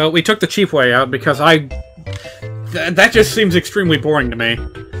 Well, we took the cheap way out because that just seems extremely boring to me.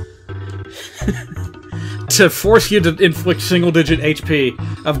 To force you to inflict single-digit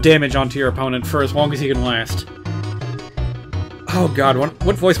HP of damage onto your opponent for as long as he can last. Oh god,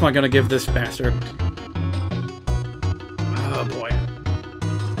 what voice am I gonna give this bastard? Oh boy.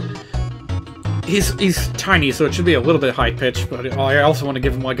 He's tiny, so it should be a little bit high-pitched, but I also want to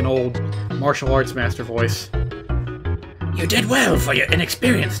give him like an old martial arts master voice. You did well for your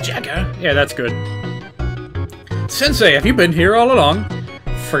inexperience, Jagger. Yeah, that's good. Sensei, have you been here all along?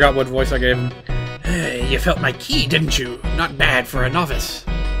 Forgot what voice I gave him. You felt my ki, didn't you? Not bad for a novice.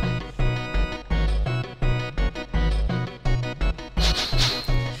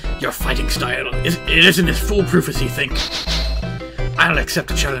 Your fighting style, it isn't as foolproof as you think. I'll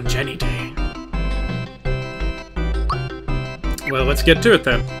accept a challenge any day. Well, let's get to it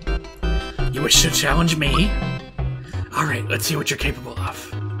then. You wish to challenge me? Alright, let's see what you're capable of.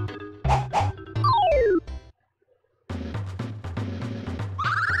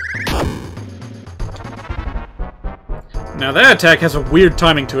 Now that attack has a weird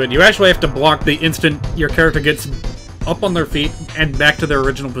timing to it. You actually have to block the instant your character gets up on their feet and back to their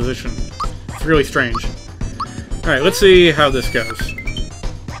original position. It's really strange. Alright, let's see how this goes.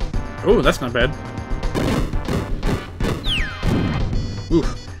 Oh, that's not bad. Ooh.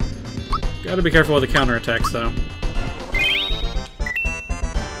 Gotta be careful with the counterattacks, though.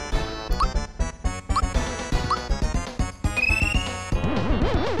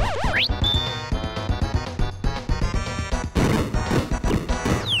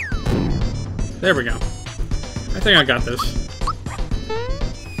 There we go. I think I got this.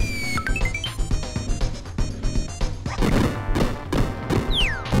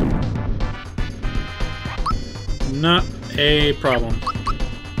 Not a problem.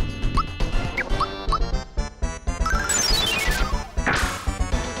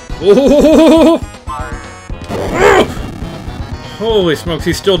 Oh! Holy smokes,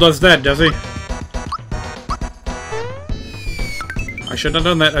 he still does that, does he? I shouldn't have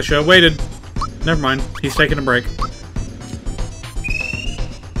done that. I should have waited. Never mind. He's taking a break.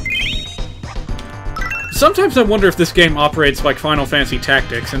 Sometimes I wonder if this game operates like Final Fantasy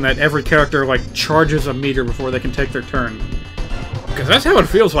Tactics, and that every character, like, charges a meter before they can take their turn. Because that's how it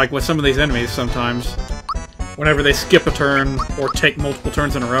feels like with some of these enemies sometimes. whenever they skip a turn or take multiple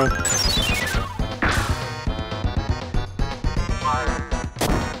turns in a row.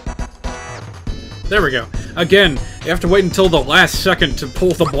 There we go. Again, you have to wait until the last second to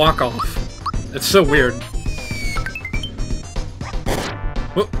pull the block off. It's so weird.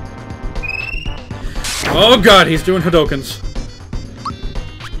 Whoop. Oh god, he's doing Hadokens.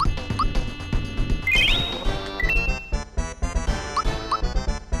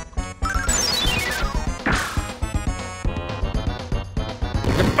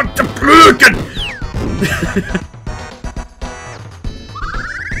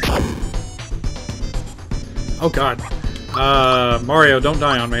 Oh god. Mario, don't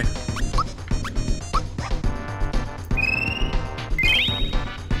die on me.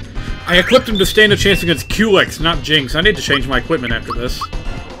 I equipped him to stand a chance against Culex, not Jinx. I need to change my equipment after this.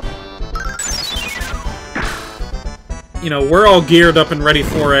 You know, we're all geared up and ready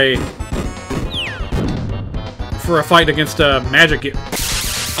for a fight against Magic.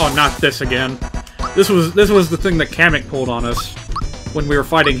 Oh, not this again. This was the thing that Kamek pulled on us when we were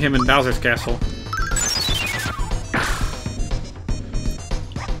fighting him in Bowser's Castle.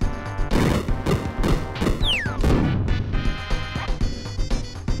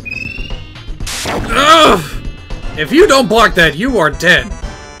 Ugh! If you don't block that, you are dead.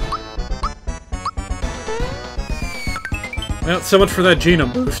 Well, so much for that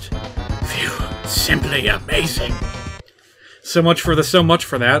genome boost. Phew, simply amazing. So much for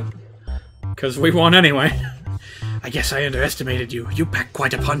that. Because we won anyway. I guess I underestimated you. You packed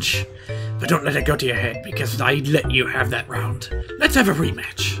quite a punch. But don't let it go to your head, because I let you have that round. Let's have a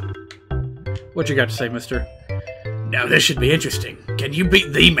rematch. What you got to say, mister? Now this should be interesting. Can you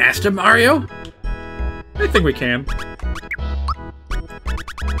beat the Master, Mario? I think we can.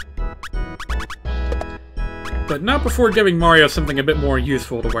 But not before giving Mario something a bit more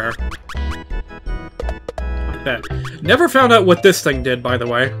useful to wear. Like that. Never found out what this thing did, by the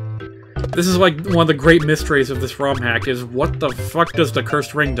way. This is like one of the great mysteries of this ROM hack, is what the fuck does the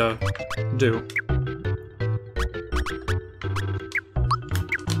cursed ring do?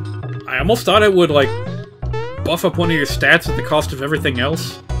 I almost thought it would, like, buff up one of your stats at the cost of everything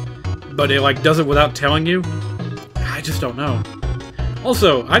else. But it, like, does it without telling you? I just don't know.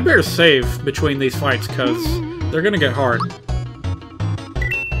 Also, I'd better save between these fights, because they're gonna get hard.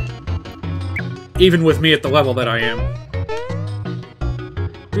 Even with me at the level that I am.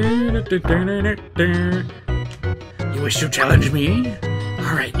 You wish to challenge me?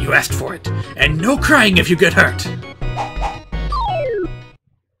 Alright, you asked for it. And no crying if you get hurt!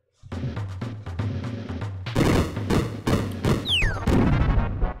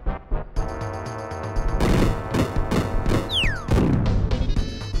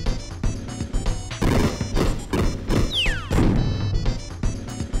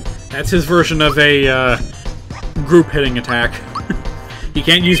 That's his version of a group hitting attack. He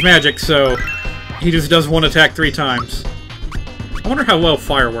can't use magic, so he just does one attack 3 times. I wonder how well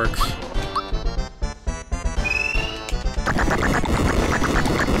fire works.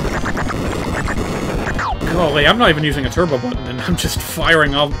 Golly, I'm not even using a turbo button, and I'm just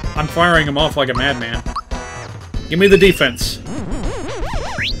firing off. I'm firing him off like a madman. Give me the defense.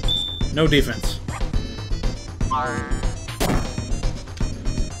 No defense.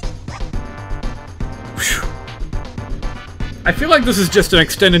 I feel like this is just an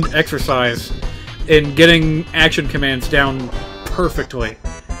extended exercise in getting action commands down perfectly.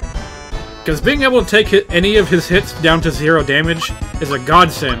 Because being able to take any of his hits down to 0 damage is a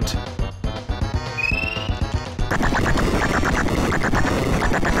godsend.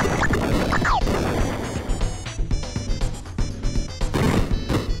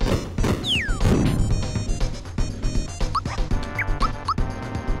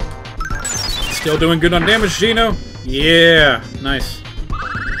 Still doing good on damage, Gino? Yeah, nice.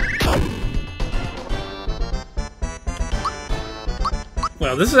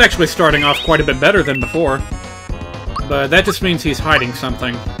 Well, this is actually starting off quite a bit better than before. But that just means he's hiding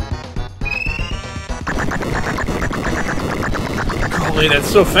something. Golly, that's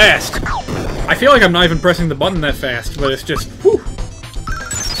so fast! I feel like I'm not even pressing the button that fast, but it's just, whew!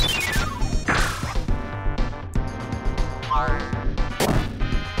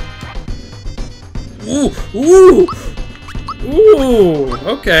 Ooh! Ooh! Ooh!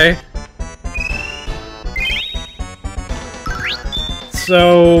 Okay.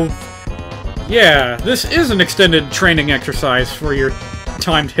 So, yeah, this is an extended training exercise for your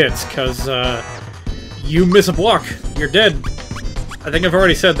timed hits, because, you miss a block, you're dead. I think I've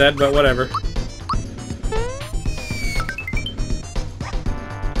already said that, but whatever.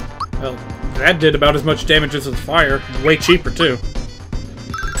 Well, that did about as much damage as the fire. Way cheaper, too.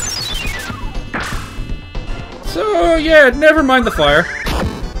 So, yeah, never mind the fire.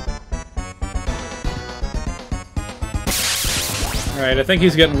 Alright, I think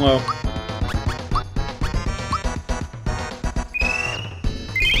he's getting low.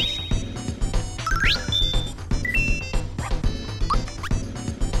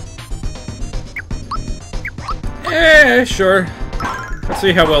 Sure. Let's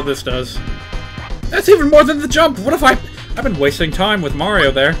see how well this does. That's even more than the jump! What if I've been wasting time with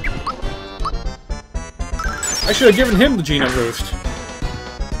Mario there. I should have given him the Geno boost.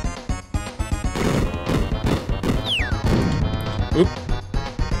 Oop.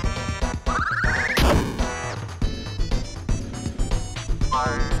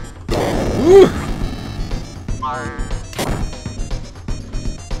 Ooh.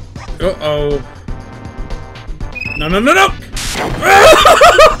 Uh-oh. No, no, no, no!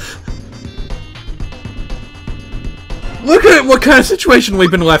 Look at what kind of situation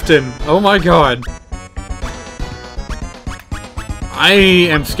we've been left in. Oh my god. I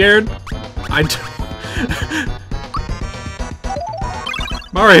am scared.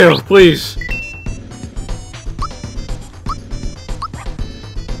 Mario, please.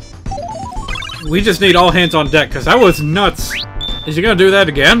 We just need all hands on deck, because that was nuts. Is he gonna do that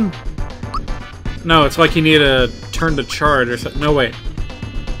again? No, it's like he needed a turn to charge or something. No, wait.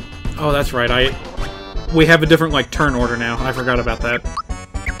 Oh, that's right. We have a different, like, turn order now. I forgot about that.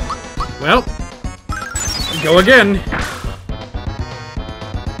 Well, go again.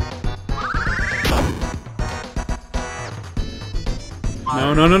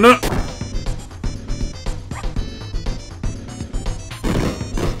 No, no, no, no.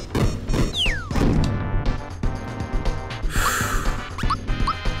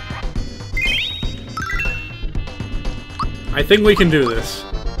 I think we can do this.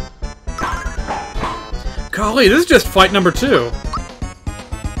 Golly, this is just fight number 2.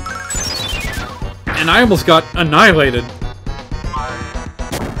 And I almost got annihilated.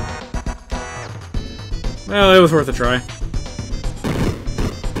 Well, it was worth a try.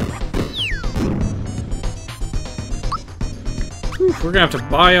 Whew, we're gonna have to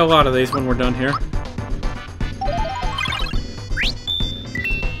buy a lot of these when we're done here.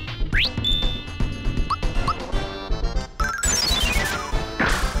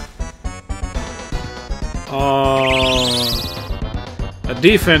 Oh, a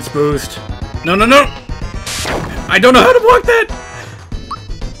defense boost. No, no, no! I don't know how to block that!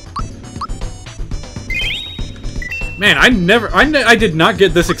 Man, I did not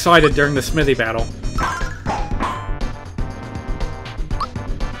get this excited during the Smithy battle.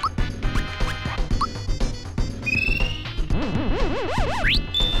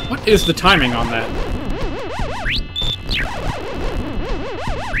 What is the timing on that?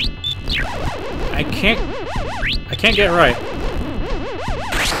 I can't get it right.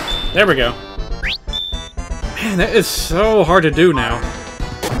 There we go. Man, that is so hard to do now.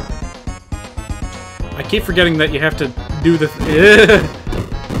 I keep forgetting that you have to do the...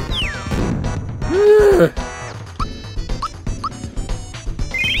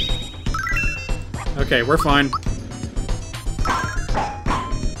 Okay, we're fine.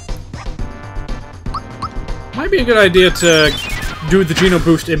 Might be a good idea to do the Geno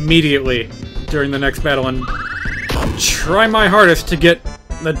boost immediately during the next battle and try my hardest to get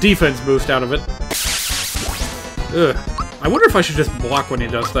the defense boost out of it. Ugh. I wonder if I should just block when he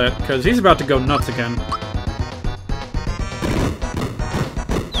does that, because he's about to go nuts again.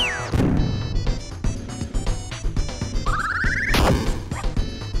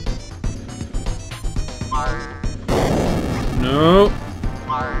 No.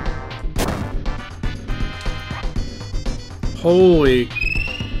 Holy.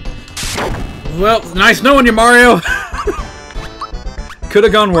 Well, nice knowing you, Mario! Could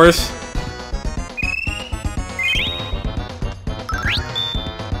have gone worse.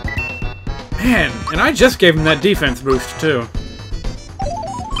 Man, and I just gave him that defense boost, too.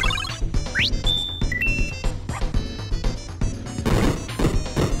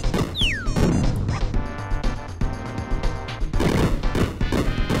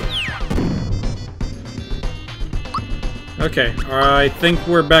 Okay, I think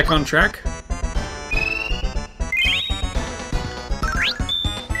we're back on track.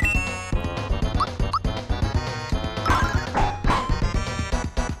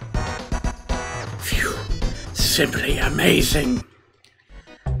 Simply amazing.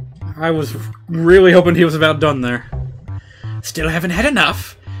 I was really hoping he was about done there. Still haven't had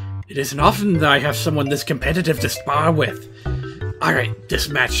enough. It isn't often that I have someone this competitive to spar with. Alright, this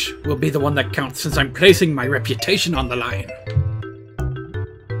match will be the one that counts since I'm placing my reputation on the line.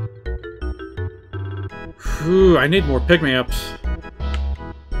 Whew, I need more pick-me-ups.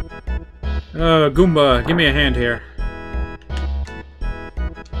 Goomba, give me a hand here.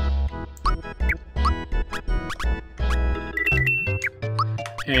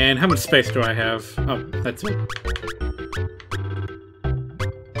 And how much space do I have? Oh, that's it.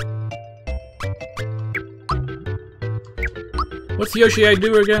 What's Yoshi I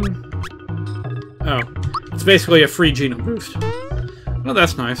do again? Oh, it's basically a free genome boost. Well,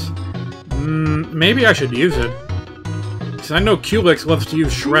 that's nice. Maybe I should use it. Because I know Culex loves to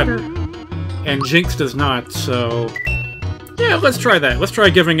use Shredder, and Jinx does not, so... Yeah, let's try that. Let's try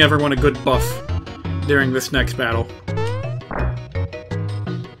giving everyone a good buff during this next battle.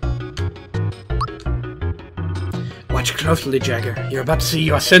 Watch closely, Jagger. You're about to see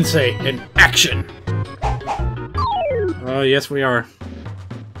your sensei in action! Oh, yes we are.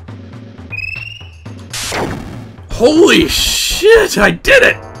 Holy shit! I did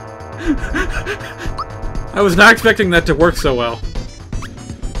it! I was not expecting that to work so well.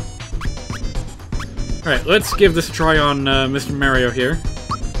 Alright, let's give this a try on Mr. Mario here.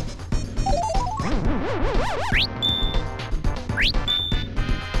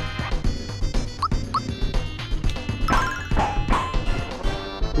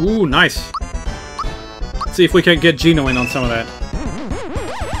 Ooh, nice. Let's see if we can get Geno in on some of that.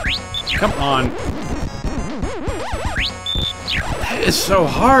 Come on. That is so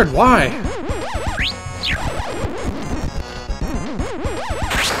hard, why?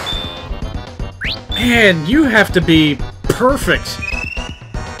 Man, you have to be perfect.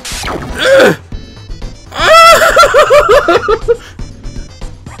 Ugh!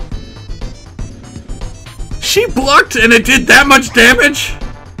 She blocked and it did that much damage?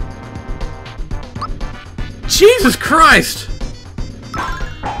 Jesus Christ!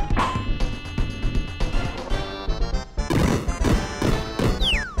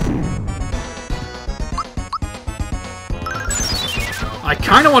 I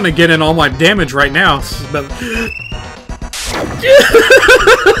kind of want to get in all my damage right now, but...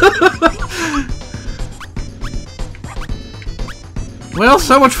 Well,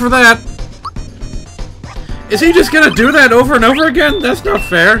 so much for that. Is he just gonna do that over and over again? That's not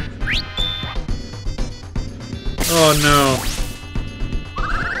fair. Oh no.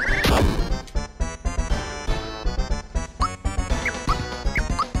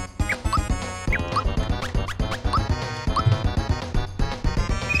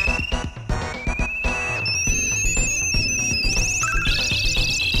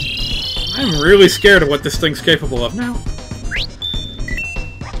 I'm really scared of what this thing's capable of now.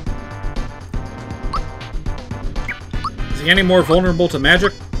 Is he any more vulnerable to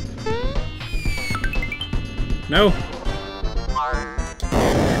magic? No.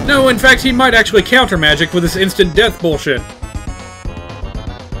 No, in fact, he might actually counter magic with this instant death bullshit.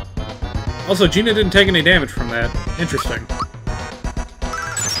 Also, Gina didn't take any damage from that. Interesting.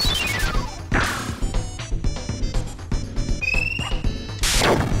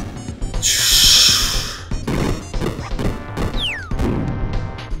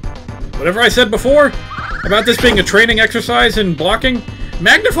 Whatever I said before about this being a training exercise in blocking,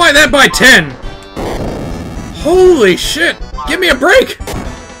 magnify that by 10! Holy shit! Give me a break!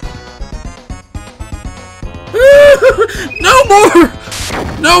 No more!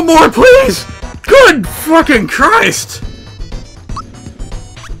 No more, please! Good fucking Christ!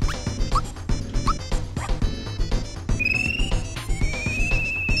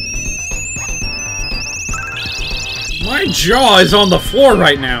 My jaw is on the floor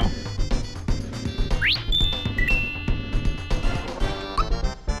right now.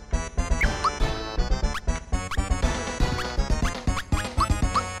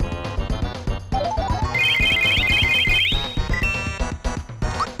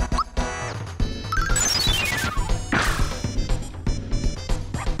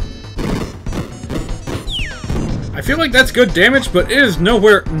 I feel like that's good damage, but it is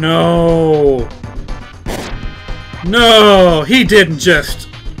nowhere... No! No! He didn't just...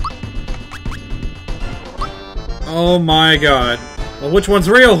 Oh my god. Well, which one's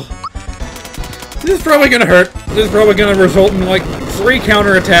real? This is probably gonna hurt. This is probably gonna result in, like, 3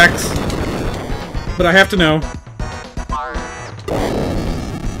 counterattacks. But I have to know.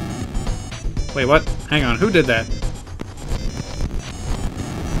 Wait, what? Hang on, who did that?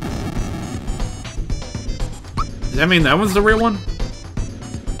 Does that mean that one's the real one?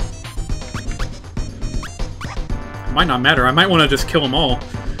 It might not matter. I might want to just kill them all.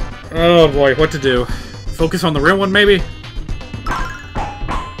 Oh boy, what to do? Focus on the real one, maybe?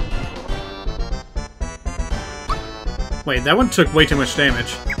 Wait, that one took way too much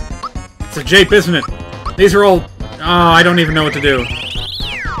damage. It's a jape, isn't it? These are all... Oh, I don't even know what to do.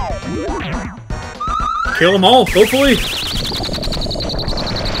 Kill them all, hopefully.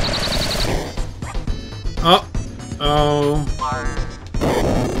 Oh.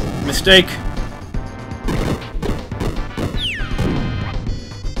 Mistake.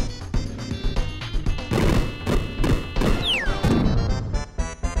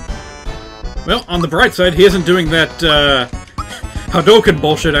 Well, on the bright side, he isn't doing that, Hadouken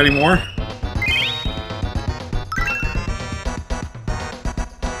bullshit anymore.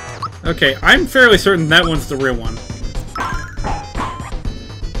 Okay, I'm fairly certain that one's the real one.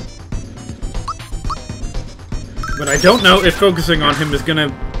 But I don't know if focusing on him is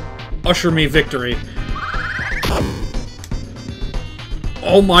gonna usher me victory.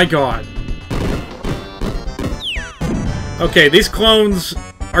 Oh my god. Okay, these clones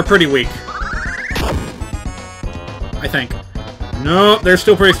are pretty weak. I think. No, they're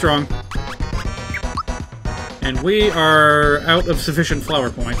still pretty strong. And we are out of sufficient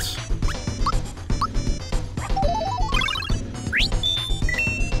flower points.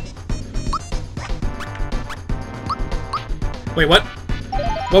 Wait, what?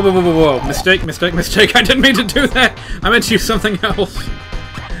 Whoa, whoa, whoa, whoa, whoa. Mistake, mistake, mistake. I didn't mean to do that. I meant to use something else.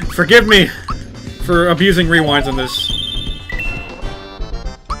 Forgive me for abusing rewinds on this.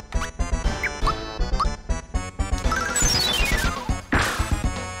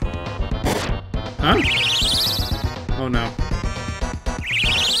 Huh? Oh no.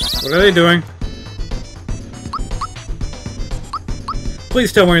 What are they doing?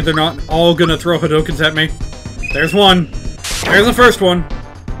 Please tell me they're not all gonna throw Hadoukens at me. There's one. There's the first one.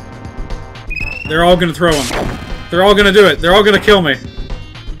 They're all gonna throw them. They're all gonna do it. They're all gonna kill me.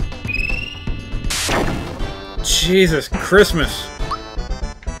 Jesus Christmas.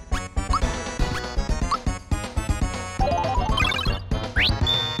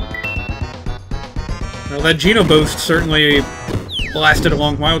 Well, that Geno boost certainly lasted a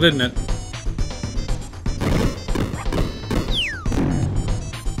long while, didn't it?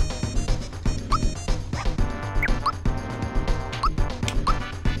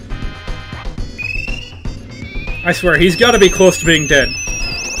 I swear, he's got to be close to being dead.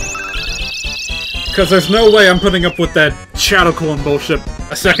 Because there's no way I'm putting up with that Shadow Clone bullshit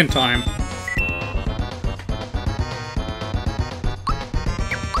a second time.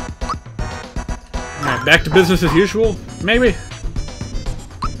 Alright, back to business as usual? Maybe?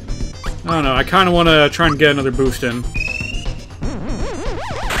 I don't know, I kind of want to try and get another boost in.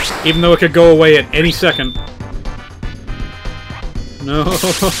 Even though it could go away at any second. No.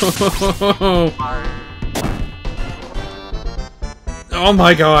 Oh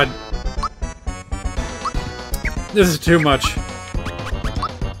my god. This is too much.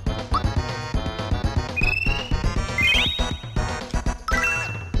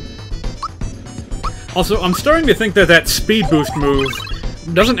 Also, I'm starting to think that that speed boost move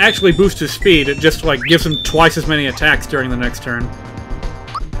doesn't actually boost his speed, it just, like, gives him twice as many attacks during the next turn.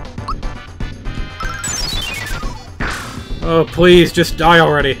 Oh, please, just die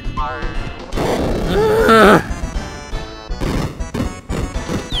already.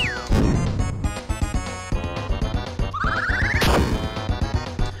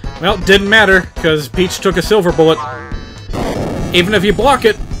 Well, didn't matter, because Peach took a silver bullet. Even if you block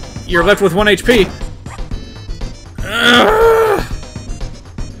it, you're left with 1 HP.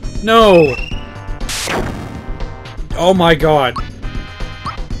 No! Oh my god.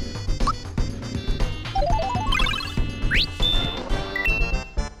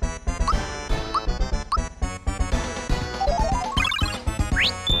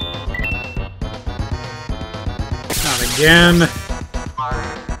 Not again.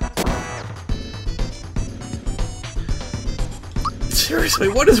 Seriously,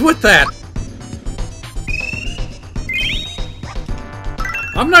 what is with that?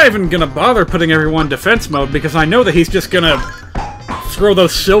 I'm not even gonna bother putting everyone in defense mode because I know that he's just gonna throw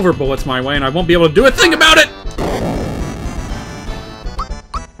those silver bullets my way and I won't be able to do a thing about it!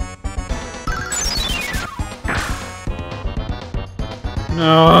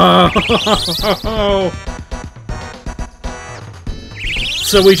 No.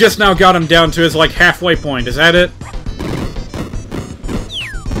 So we just now got him down to his, like, halfway point, is that it?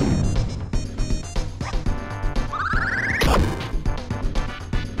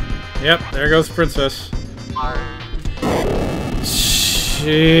 Yep, there goes Princess.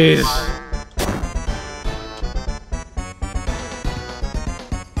 Jeez.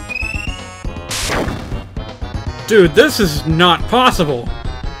 Dude, this is not possible.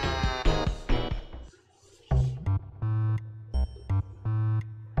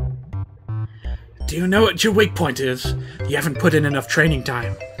 Do you know what your weak point is? You haven't put in enough training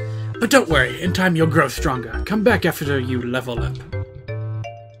time. But don't worry, in time you'll grow stronger. Come back after you level up.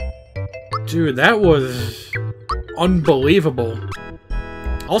 Dude, that was unbelievable.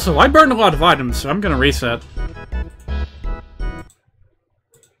 Also, I burned a lot of items, so I'm gonna reset.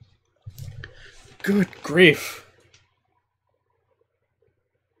 Good grief.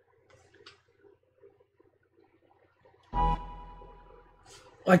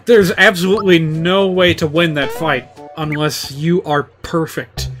 Like, there's absolutely no way to win that fight unless you are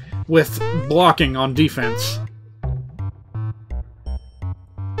perfect with blocking on defense.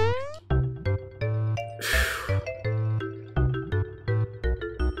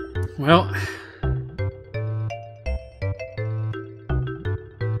 Well...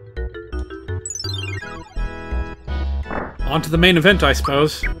 on to the main event, I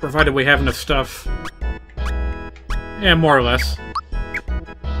suppose, provided we have enough stuff. Yeah, more or less.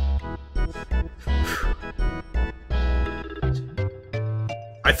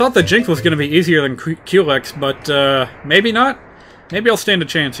 I thought the Jinx was going to be easier than Culex, but maybe not. Maybe I'll stand a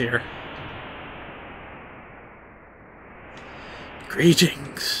chance here.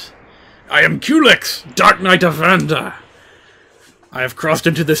 Greetings. I am Culex, Dark Knight of Vanda. I have crossed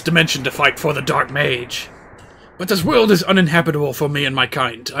into this dimension to fight for the Dark Mage. But this world is uninhabitable for me and my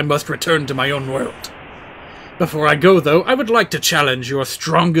kind. I must return to my own world. Before I go, though, I would like to challenge your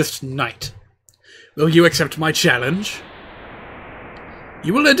strongest knight. Will you accept my challenge?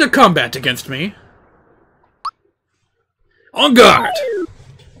 You will enter combat against me. On guard!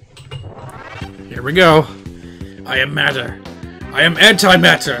 Here we go. I am matter. I am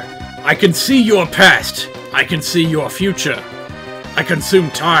antimatter. I can see your past. I can see your future. I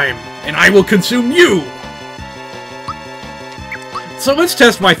consume time, and I will consume you! So let's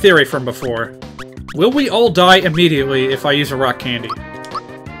test my theory from before. Will we all die immediately if I use a rock candy?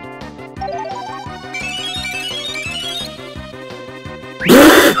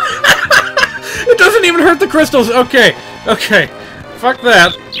 It doesn't even hurt the crystals! Okay, okay. Fuck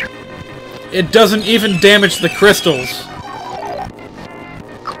that. It doesn't even damage the crystals.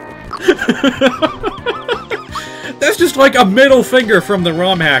 That's just like a middle finger from the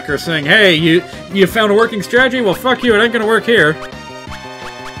ROM hacker saying, hey, you found a working strategy? Well, fuck you, it ain't gonna work here.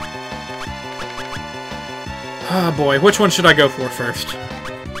 Ah, boy, which one should I go for first?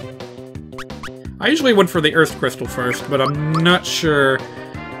 I usually went for the Earth Crystal first, but I'm not sure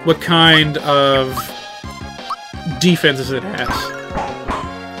what kind of defenses it has.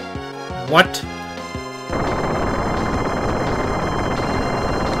 What?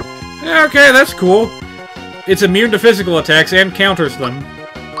 Okay, that's cool. It's immune to physical attacks and counters them.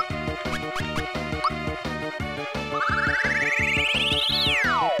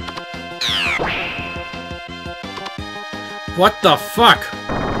 What the fuck?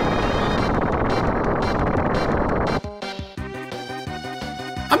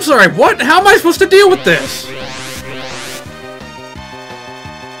 I'm sorry, what? How am I supposed to deal with this?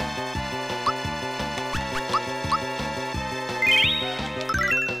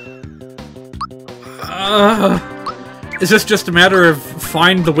 Is this just a matter of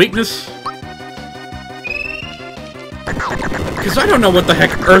find the weakness? Because I don't know what the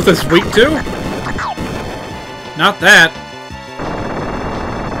heck Earth is weak to. Not that.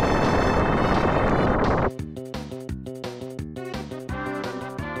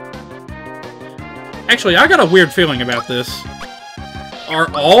 Actually, I got a weird feeling about this. Are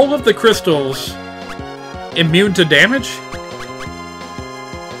all of the crystals immune to damage?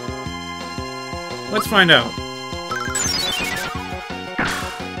 Let's find out.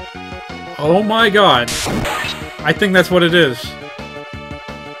 Oh my god. I think that's what it is.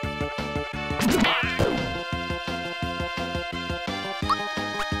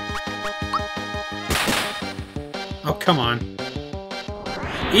 Oh, come on.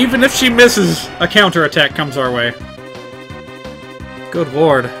 Even if she misses, a counterattack comes our way. Good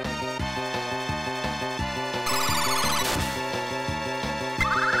lord.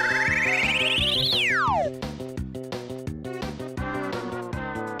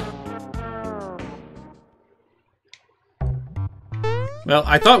 Well,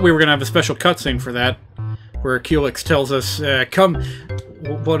 I thought we were going to have a special cutscene for that, where Culex tells us, come...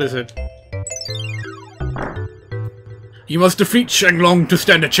 What is it? You must defeat Shenlong to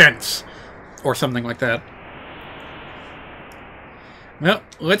stand a chance. Or something like that. Well,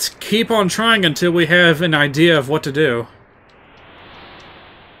 let's keep on trying until we have an idea of what to do.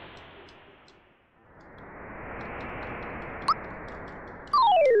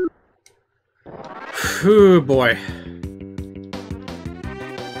 Whew, boy.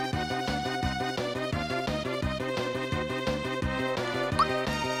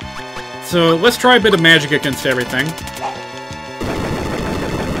 So, let's try a bit of magic against everything.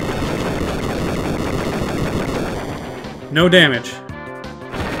 No damage.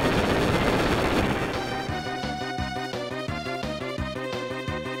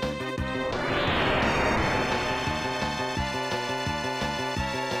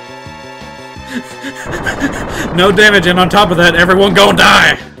 No damage, and on top of that, everyone gonna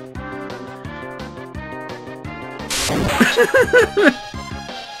die!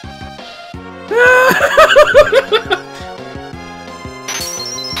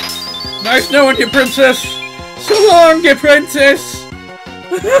 Nice knowing you, princess! So long, you princess!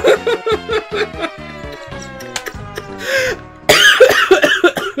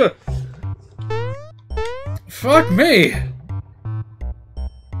 Fuck me!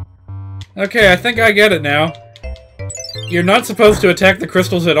 Okay, I think I get it now. You're not supposed to attack the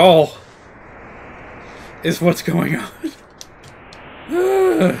crystals at all, is what's going on.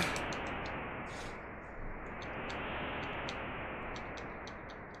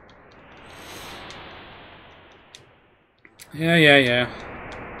 Yeah.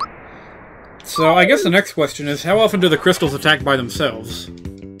 So, I guess the next question is, how often do the crystals attack by themselves?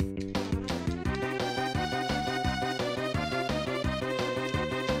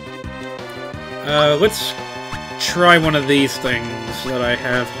 Let's try one of these things that I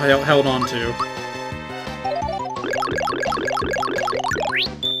have held on to.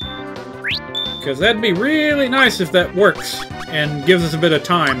 Because that'd be really nice if that works, and gives us a bit of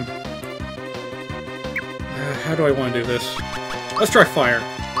time. How do I want to do this? Let's try fire.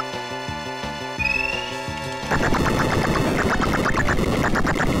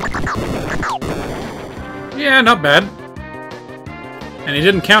 Yeah, not bad. And he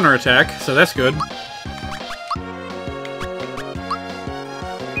didn't counterattack, so that's good.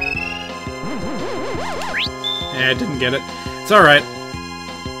 Yeah, I didn't get it. It's alright.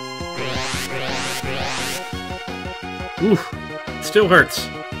 Oof. Still hurts.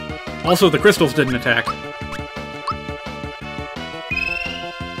 Also, the crystals didn't attack.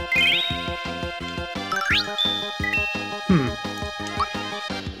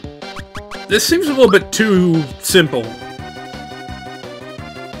 This seems a little bit too simple.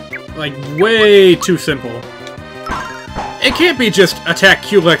 Like, way too simple. It can't be just attack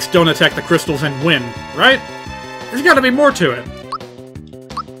Culex, don't attack the crystals, and win, right? There's gotta be more to it.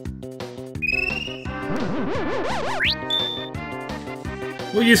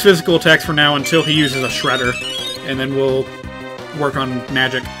 We'll use physical attacks for now until he uses a Shredder, and then we'll work on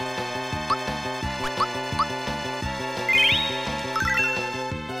magic.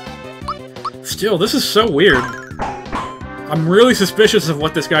 Still, this is so weird. I'm really suspicious of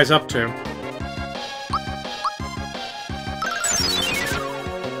what this guy's up to.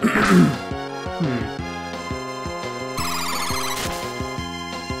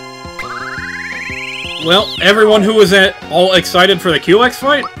 Well, everyone who was all excited for the Culex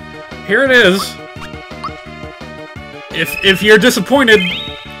fight, here it is. If you're disappointed,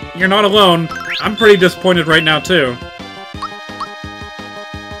 you're not alone. I'm pretty disappointed right now, too.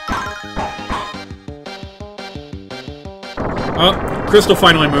 Oh, Crystal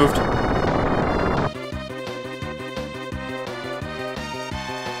finally moved.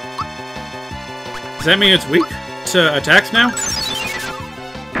 Does that mean it's weak to attacks now?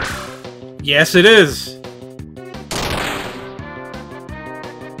 Yes, it is!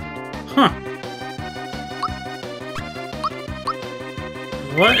 Huh.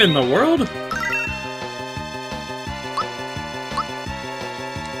 What in the world?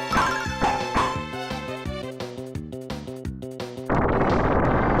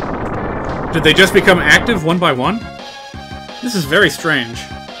 Did they just become active one by one? This is very strange.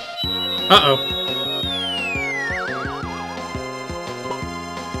 Uh-oh.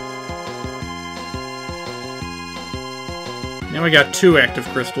 Now we got 2 active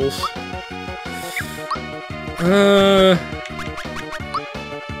crystals.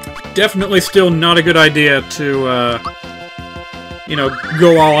 Definitely still not a good idea to, you know,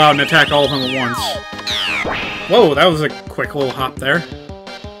 go all out and attack all of them at once. Whoa, that was a quick little hop there.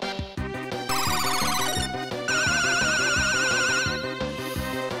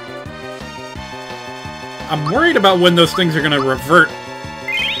 I'm worried about when those things are going to revert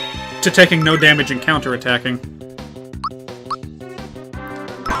to taking no damage and counterattacking.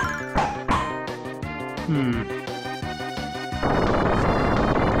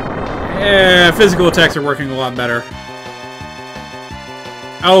 Yeah, physical attacks are working a lot better.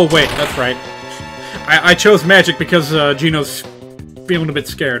 Oh, wait, that's right. I chose magic because Gino's feeling a bit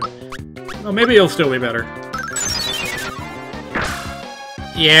scared. Well, maybe it'll still be better.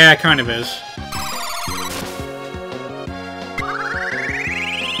 Yeah, it kind of is.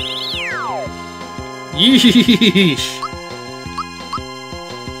 Yeesh!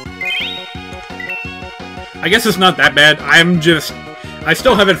 I guess it's not that bad. I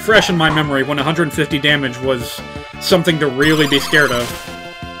still have it fresh in my memory when 150 damage was something to really be scared of.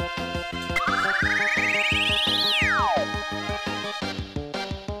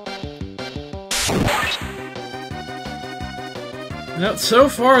 Now, so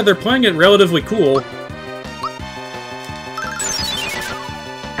far, they're playing it relatively cool.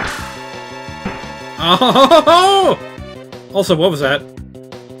 Oh! Also, what was that?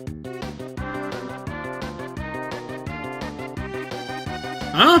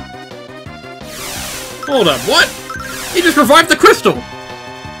 Huh? Hold up, what? He just revived the crystal!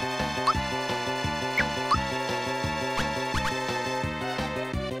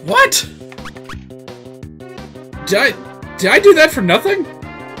 What? Did I do that for nothing?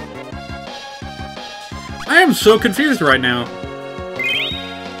 I am so confused right now.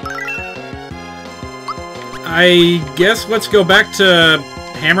 I guess let's go back to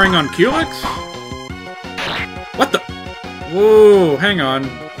hammering on Culex? What the? Whoa, hang on.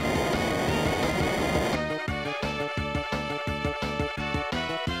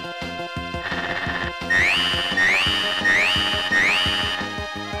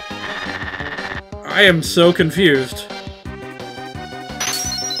 I am so confused.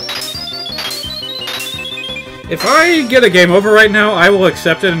 If I get a game over right now, I will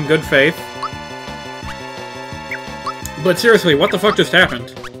accept it in good faith. But seriously, what the fuck just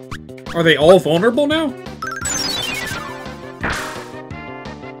happened? Are they all vulnerable now?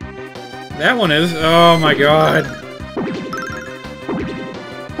 That one is. Oh my god.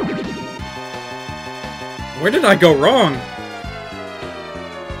 Where did I go wrong?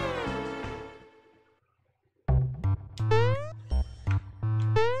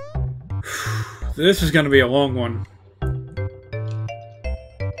 This is gonna be a long one.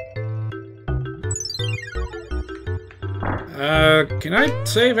 Can I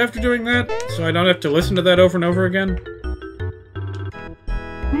save after doing that? So I don't have to listen to that over and over again?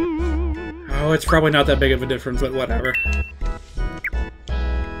 Oh, it's probably not that big of a difference, but whatever.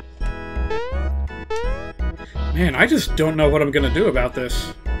 Man, I just don't know what I'm gonna do about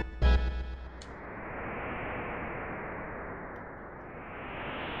this.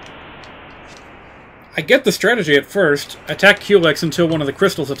 I get the strategy at first. Attack Culex until one of the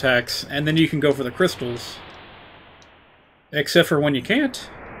crystals attacks, and then you can go for the crystals. Except for when you can't.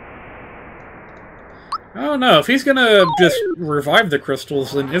 Oh no, if he's gonna just revive the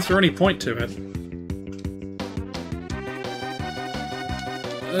crystals, then is there any point to it?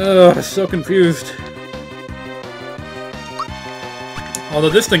 Ugh, so confused. Although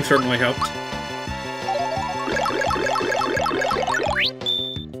this thing certainly helped.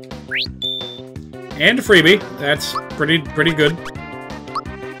 And a freebie. That's pretty good.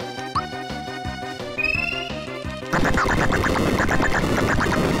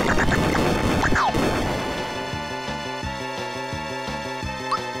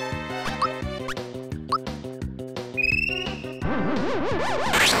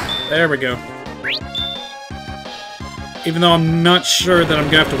 There we go. Even though I'm not sure that I'm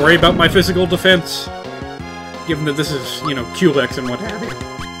gonna have to worry about my physical defense, given that this is, you know, Culex and what have you.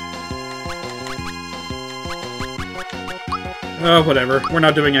 Oh, whatever. We're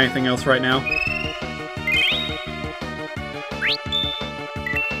not doing anything else right now.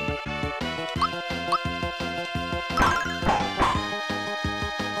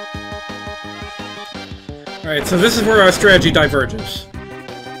 Alright, so this is where our strategy diverges.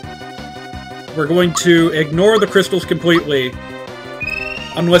 We're going to ignore the crystals completely,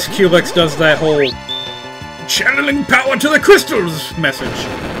 unless Culex does that whole channeling power to the crystals message.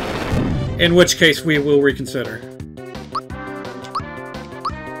 In which case we will reconsider.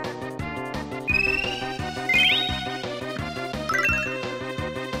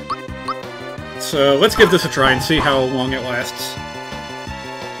 So let's give this a try and see how long it lasts.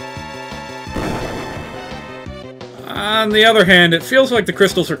 On the other hand, it feels like the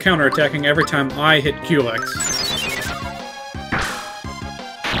crystals are counterattacking every time I hit Culex.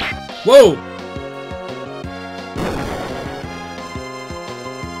 Whoa!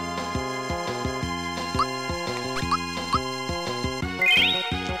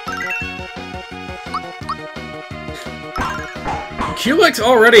 Culex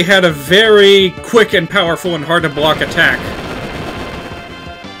already had a very quick and powerful and hard to block attack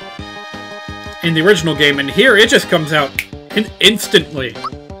in the original game, and here it just comes out instantly.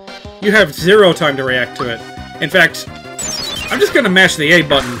 You have zero time to react to it. In fact, I'm just gonna mash the A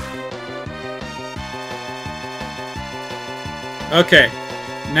button. Okay,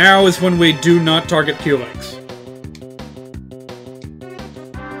 now is when we do not target Culex.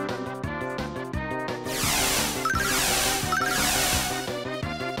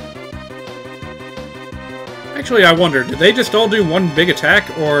 Actually, I wonder, did they just all do one big attack,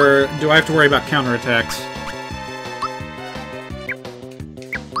 or do I have to worry about counterattacks?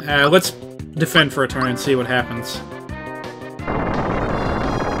 Let's defend for a turn and see what happens.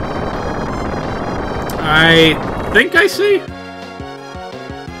 I think I see?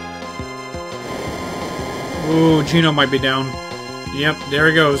 Ooh, Gino might be down. Yep, there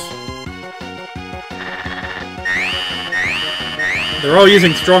he goes. They're all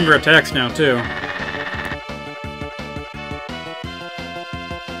using stronger attacks now, too.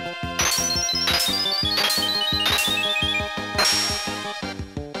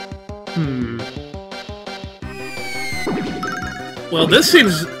 Well, this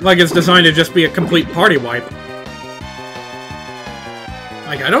seems like it's designed to just be a complete party wipe.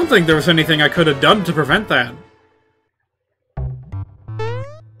 Like, I don't think there was anything I could have done to prevent that.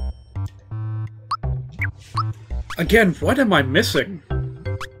 Again, what am I missing?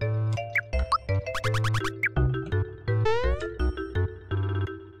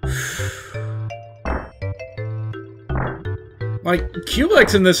 Like,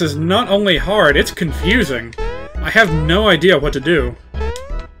 QLEX in this is not only hard, it's confusing. I have no idea what to do.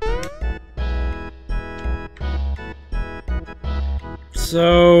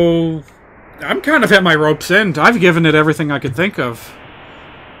 So... I'm kind of at my rope's end. I've given it everything I could think of.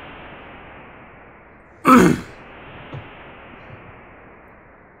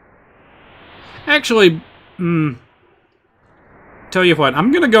 Actually, tell you what,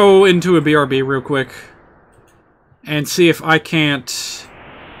 I'm gonna go into a BRB real quick and see if I can't...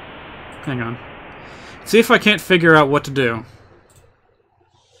 Hang on. See if I can't figure out what to do.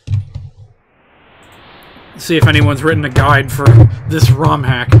 See if anyone's written a guide for this ROM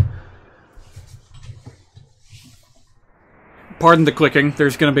hack. Pardon the clicking,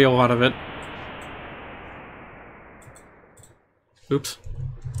 there's gonna be a lot of it. Oops.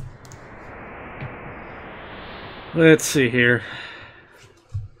 Let's see here.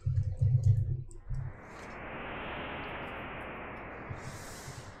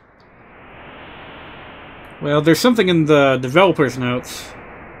 Well, there's something in the developer's notes.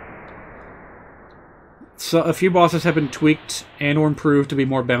 So, a few bosses have been tweaked and or improved to be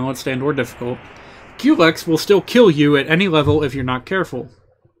more balanced and or difficult. QLEX will still kill you at any level if you're not careful.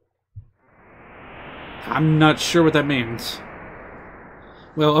 I'm not sure what that means.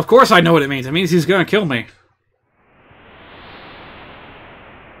 Well, of course I know what it means. It means he's gonna kill me.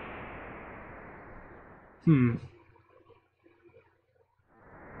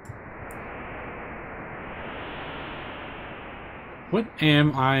 What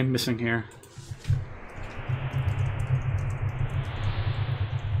am I missing here?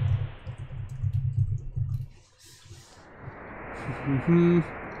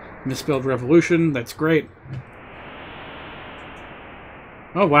 Misspelled revolution, that's great.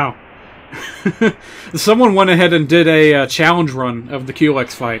 Oh, wow. Someone went ahead and did a challenge run of the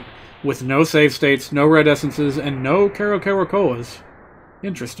QLEX fight with no save states, no red essences, and no Caro-Colas.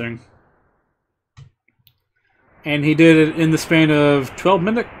 Interesting. And he did it in the span of 12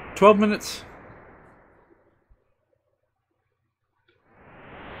 minutes?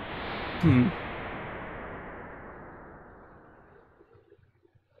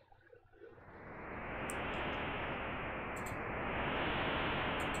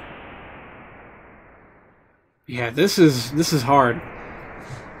 Yeah, this is hard.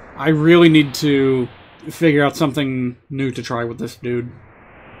 I really need to figure out something new to try with this dude.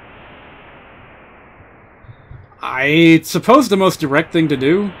 I suppose the most direct thing to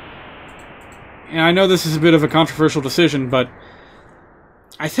do, and I know this is a bit of a controversial decision, but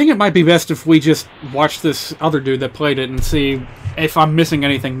I think it might be best if we just watch this other dude that played it and see if I'm missing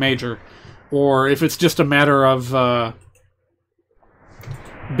anything major, or if it's just a matter of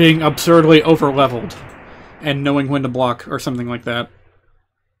being absurdly over-leveled and knowing when to block or something like that.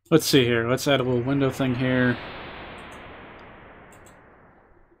 Let's see here. Let's add a little window thing here.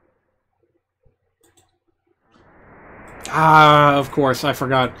 Ah, of course, I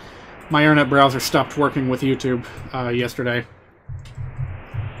forgot. My internet browser stopped working with YouTube yesterday.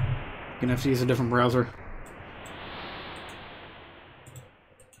 Gonna have to use a different browser.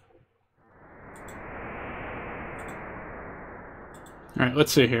 Alright,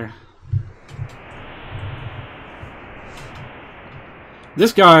 let's see here.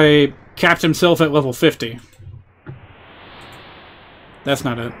 This guy capped himself at level 50. That's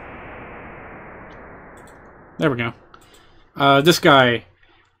not it. There we go. This guy,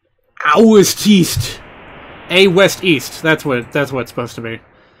 West East, West East. That's what it's supposed to be.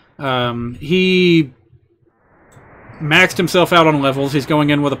 He maxed himself out on levels. He's going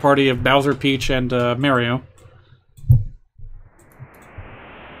in with a party of Bowser, Peach, and Mario.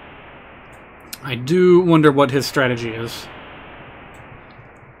 I do wonder what his strategy is.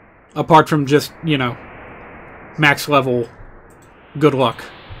 Apart from just, you know, max level, good luck.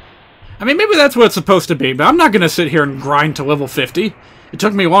 I mean, maybe that's what it's supposed to be, but I'm not going to sit here and grind to level 50. It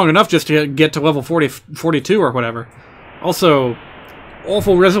took me long enough just to get to level 42 or whatever. Also,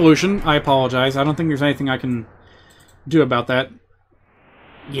 Awful resolution. I apologize. I don't think there's anything I can do about that.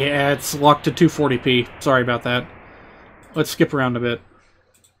 Yeah, it's locked to 240p. Sorry about that. Let's skip around a bit.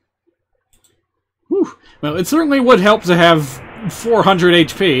 Whew. Well, it certainly would help to have 400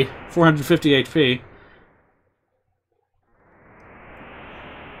 HP. 450 HP.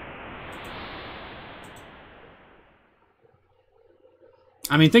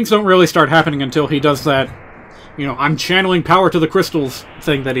 I mean, things don't really start happening until he does that, you know, I'm channeling power to the crystals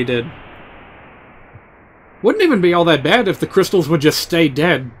thing that he did. Wouldn't even be all that bad if the crystals would just stay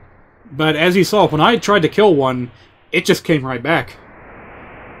dead. But as you saw, when I tried to kill one, it just came right back.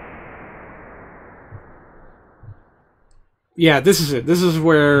 Yeah, this is it. This is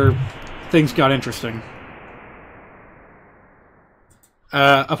where things got interesting.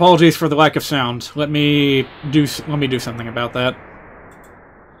 Apologies for the lack of sound. Let me do something about that.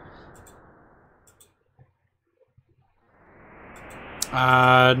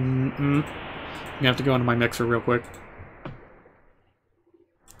 You have to go into my mixer real quick.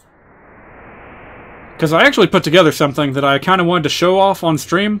 Because I actually put together something that I kind of wanted to show off on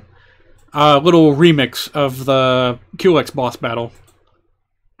stream. A little remix of the Culex boss battle.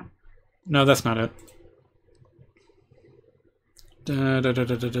 No, that's not it.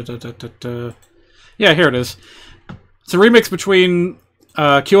 Yeah, here it is. It's a remix between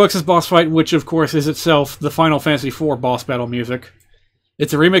Culex's boss fight, which of course is itself the Final Fantasy IV boss battle music.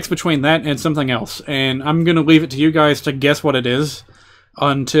 It's a remix between that and something else, and I'm going to leave it to you guys to guess what it is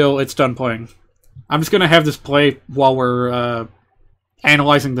until it's done playing. I'm just going to have this play while we're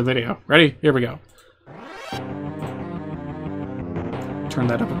analyzing the video. Ready? Here we go. Turn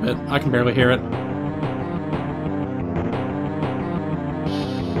that up a bit. I can barely hear it.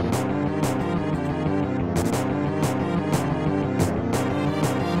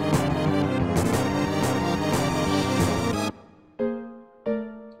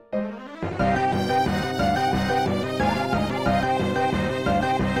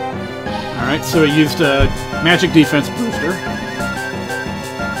 Alright, so it used a magic defense booster.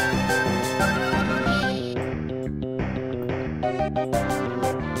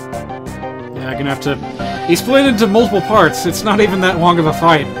 Yeah, I'm gonna have to... He split into multiple parts. It's not even that long of a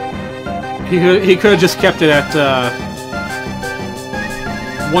fight. He could have just kept it at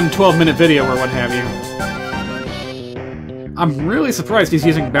one 12-minute video or what have you. I'm really surprised he's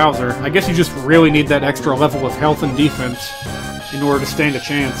using Bowser. I guess you just really need that extra level of health and defense in order to stand a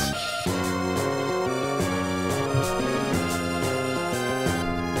chance.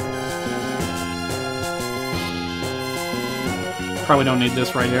 Probably don't need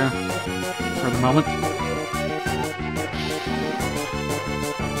this right here for the moment.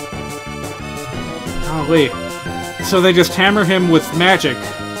 Golly. So they just hammer him with magic,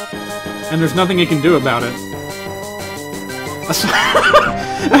 and there's nothing he can do about it.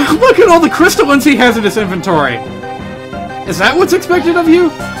 Look at all the crystallines he has in his inventory! Is that what's expected of you?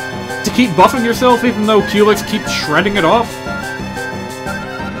 To keep buffing yourself even though Culex keeps shredding it off?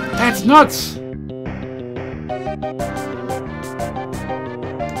 That's nuts!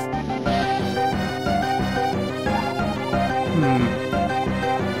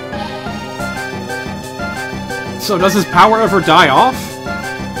 So does his power ever die off?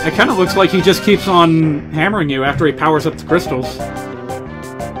 It kind of looks like he just keeps on hammering you after he powers up the crystals.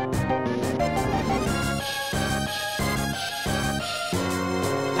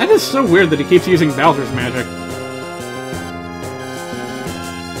 That is so weird that he keeps using Bowser's magic.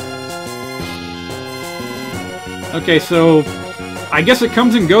 Okay, so I guess it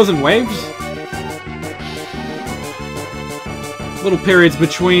comes and goes in waves? Little periods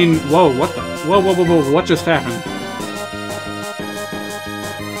between... Whoa, what the... Whoa, whoa, whoa, whoa, what just happened?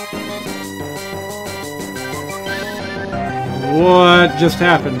 What just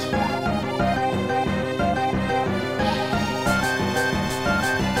happened?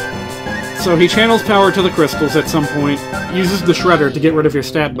 So he channels power to the crystals at some point, uses the Shredder to get rid of your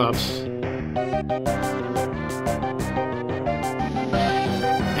stat buffs.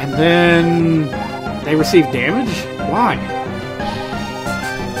 And then... they receive damage? Why?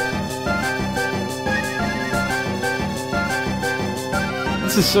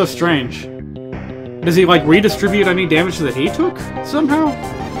 This is so strange. Does he, like, redistribute any damage that he took, somehow?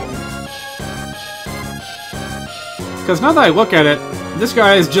 Because now that I look at it, this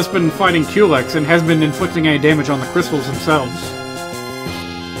guy has just been fighting Culex and has been inflicting any damage on the crystals themselves.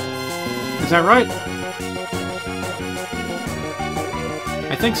 Is that right?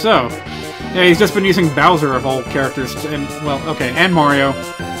 I think so. Yeah, he's just been using Bowser of all characters, and, well, okay, and Mario,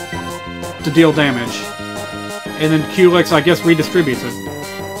 to deal damage. And then Culex, I guess, redistributes it.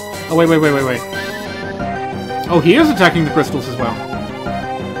 Oh, wait. Oh, he is attacking the crystals as well.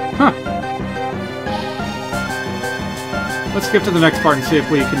 Huh. Let's skip to the next part and see if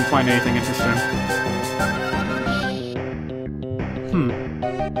we can find anything interesting.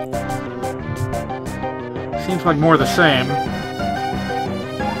 Seems like more of the same.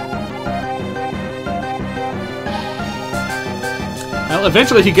 Well,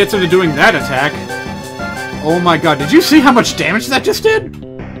 eventually he gets into doing that attack. Oh my god, did you see how much damage that just did?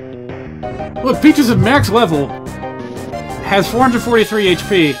 Look, Peach is at max level. Has 443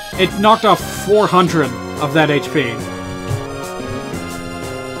 HP. It knocked off 400 of that HP.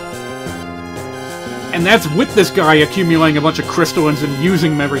 And that's with this guy accumulating a bunch of crystallines and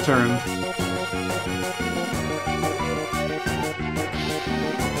using them every turn.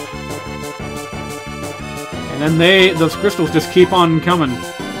 And then those crystals just keep on coming.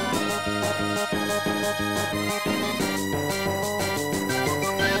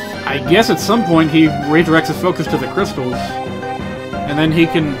 I guess at some point he redirects his focus to the crystals. And then he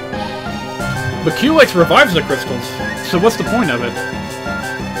can... But Culex revives the crystals, so what's the point of it?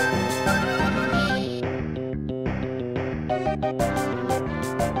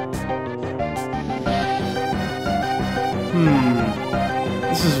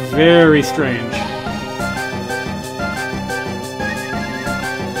 This is very strange.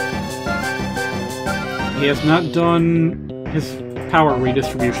 He has not done his power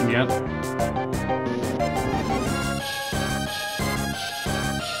redistribution yet.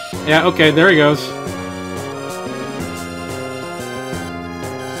 Yeah, okay, there he goes.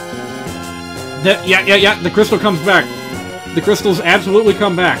 Yeah, the crystal comes back. The crystals absolutely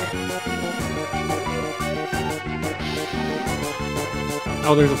come back.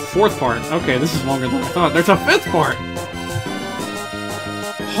 Oh, there's a fourth part. Okay, this is longer than I thought. There's a fifth part!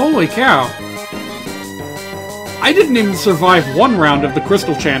 Holy cow! I didn't even survive one round of the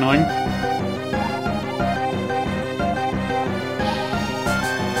crystal channeling.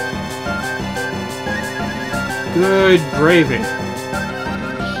 Good gravy.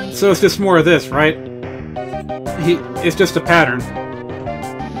 So it's just more of this, right? It's just a pattern.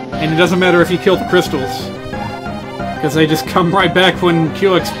 And it doesn't matter if you kill the crystals. Because they just come right back when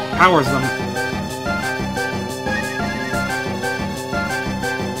Culex powers them.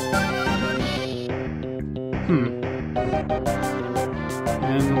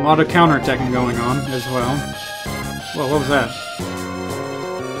 And a lot of counterattacking going on as well. Whoa, what was that?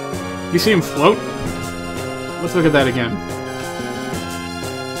 You see him float? Let's look at that again.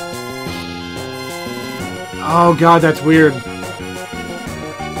 Oh god, that's weird.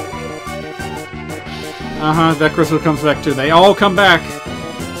 Uh-huh, that crystal comes back too. They all come back.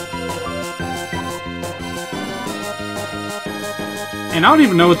 And I don't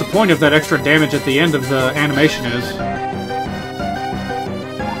even know what the point of that extra damage at the end of the animation is.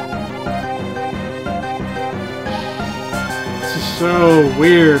 This is so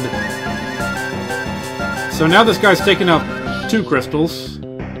weird. So now this guy's taking up 2 crystals.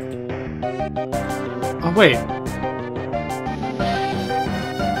 Oh, wait.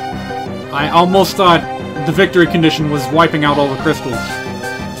 I almost thought the victory condition was wiping out all the crystals.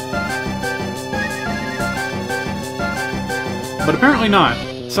 But apparently not.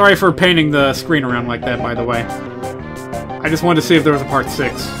 Sorry for painting the screen around like that, by the way. I just wanted to see if there was a part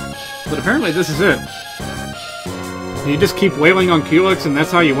 6. But apparently this is it. You just keep wailing on Culex and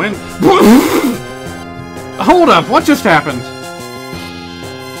that's how you win? Hold up, what just happened?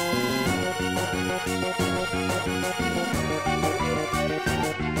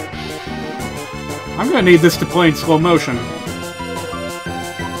 I'm gonna need this to play in slow motion.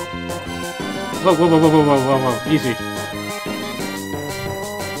 Whoa, whoa, whoa, whoa, whoa, whoa, whoa, whoa, easy.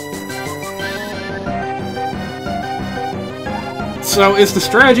 So, is the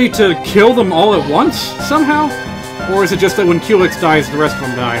strategy to kill them all at once, somehow? Or is it just that when Culex dies, the rest of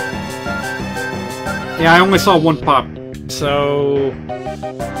them die? Yeah, I only saw one pop, so...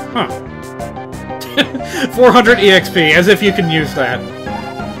 Huh. 400 EXP, as if you can use that.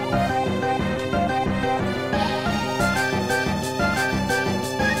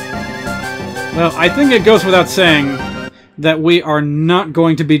 Well, I think it goes without saying that we are not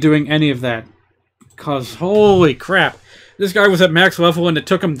going to be doing any of that. Because, holy crap, this guy was at max level and it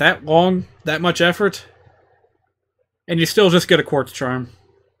took him that long, that much effort, and you still just get a Quartz Charm.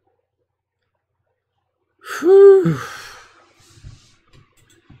 Whew.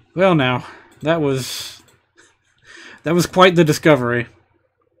 Well now, that was quite the discovery.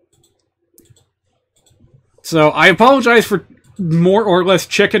 So, I apologize for more or less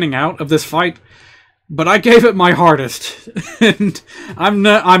chickening out of this fight, but I gave it my hardest, and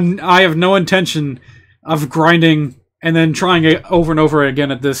I have no intention of grinding and then trying it over and over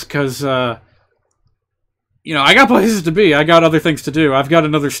again at this, because You know, I got places to be. I got other things to do. I've got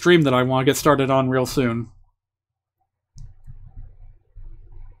another stream that I want to get started on real soon.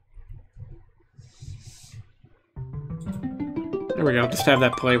 There we go. Just have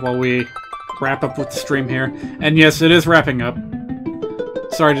that play while we wrap up with the stream here. And yes, it is wrapping up.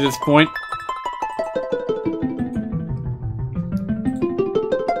 Sorry to disappoint.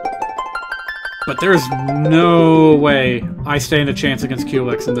 But there's no way I stand a chance against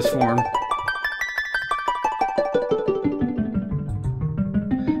Culex in this form.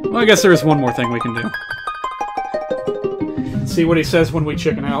 Well, I guess there is one more thing we can do. See what he says when we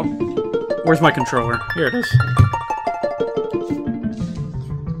chicken out. Where's my controller? Here it is.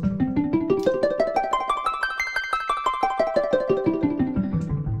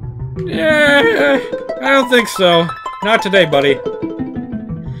 Yeah, I don't think so. Not today, buddy.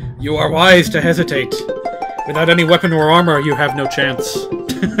 You are wise to hesitate. Without any weapon or armor, you have no chance.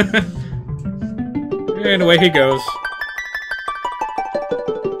 And away he goes.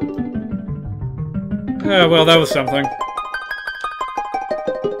 Well, that was something.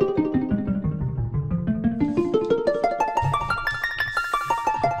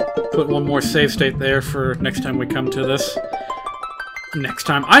 Put one more save state there for next time we come to this. Next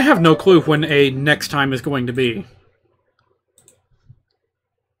time. I have no clue when a next time is going to be.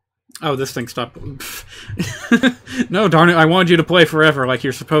 Oh, this thing stopped. No, darn it. I wanted you to play forever like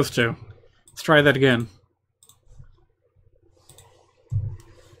you're supposed to. Let's try that again.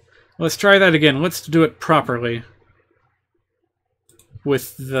 Let's try that again. Let's do it properly.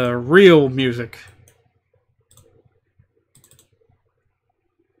 With the real music.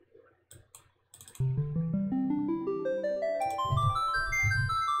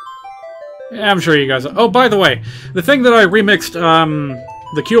 Yeah, I'm sure you guys... Oh, by the way, the thing that I remixed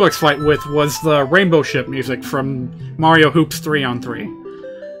the Culex fight with was the Rainbow Ship music from Mario Hoops 3 on 3.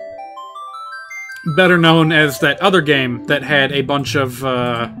 Better known as that other game that had a bunch of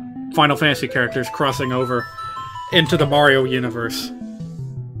Final Fantasy characters crossing over into the Mario universe.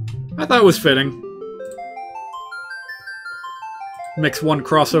 I thought it was fitting. Mix one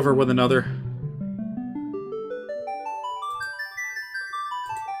crossover with another.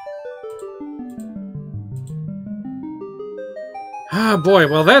 Ah, boy,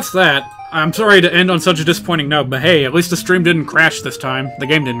 well that's that. I'm sorry to end on such a disappointing note, but hey, at least the stream didn't crash this time. The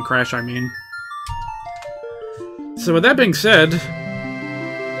game didn't crash, I mean. So with that being said...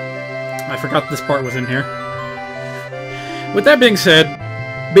 I forgot this part was in here. With that being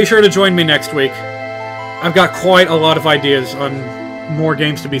said, be sure to join me next week. I've got quite a lot of ideas on more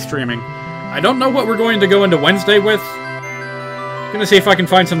games to be streaming. I don't know what we're going to go into Wednesday with. I'm gonna see if I can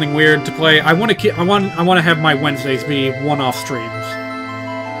find something weird to play. I want to have my Wednesdays be one-off streams,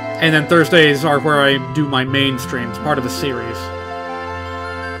 and then Thursdays are where I do my main streams, part of a series.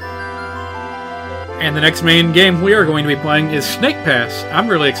 And the next main game we are going to be playing is Snake Pass. I'm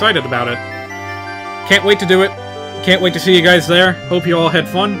really excited about it. Can't wait to do it. Can't wait to see you guys there. Hope you all had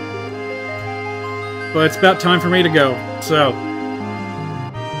fun. But it's about time for me to go. So,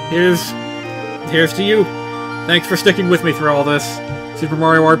 here's to you. Thanks for sticking with me through all this. Super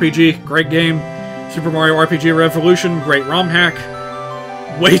Mario RPG, great game. Super Mario RPG Revolution, great ROM hack.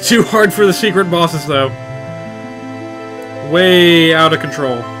 Way too hard for the secret bosses, though. Way out of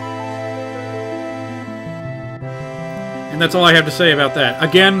control. And that's all I have to say about that.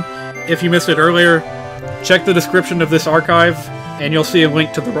 Again, if you missed it earlier, check the description of this archive, and you'll see a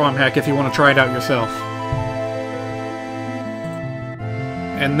link to the ROM hack if you want to try it out yourself.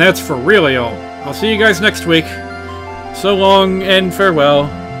 And that's for really all. I'll see you guys next week. So long and farewell.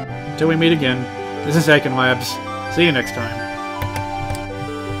 Until we meet again. This is achinlabs. See you next time.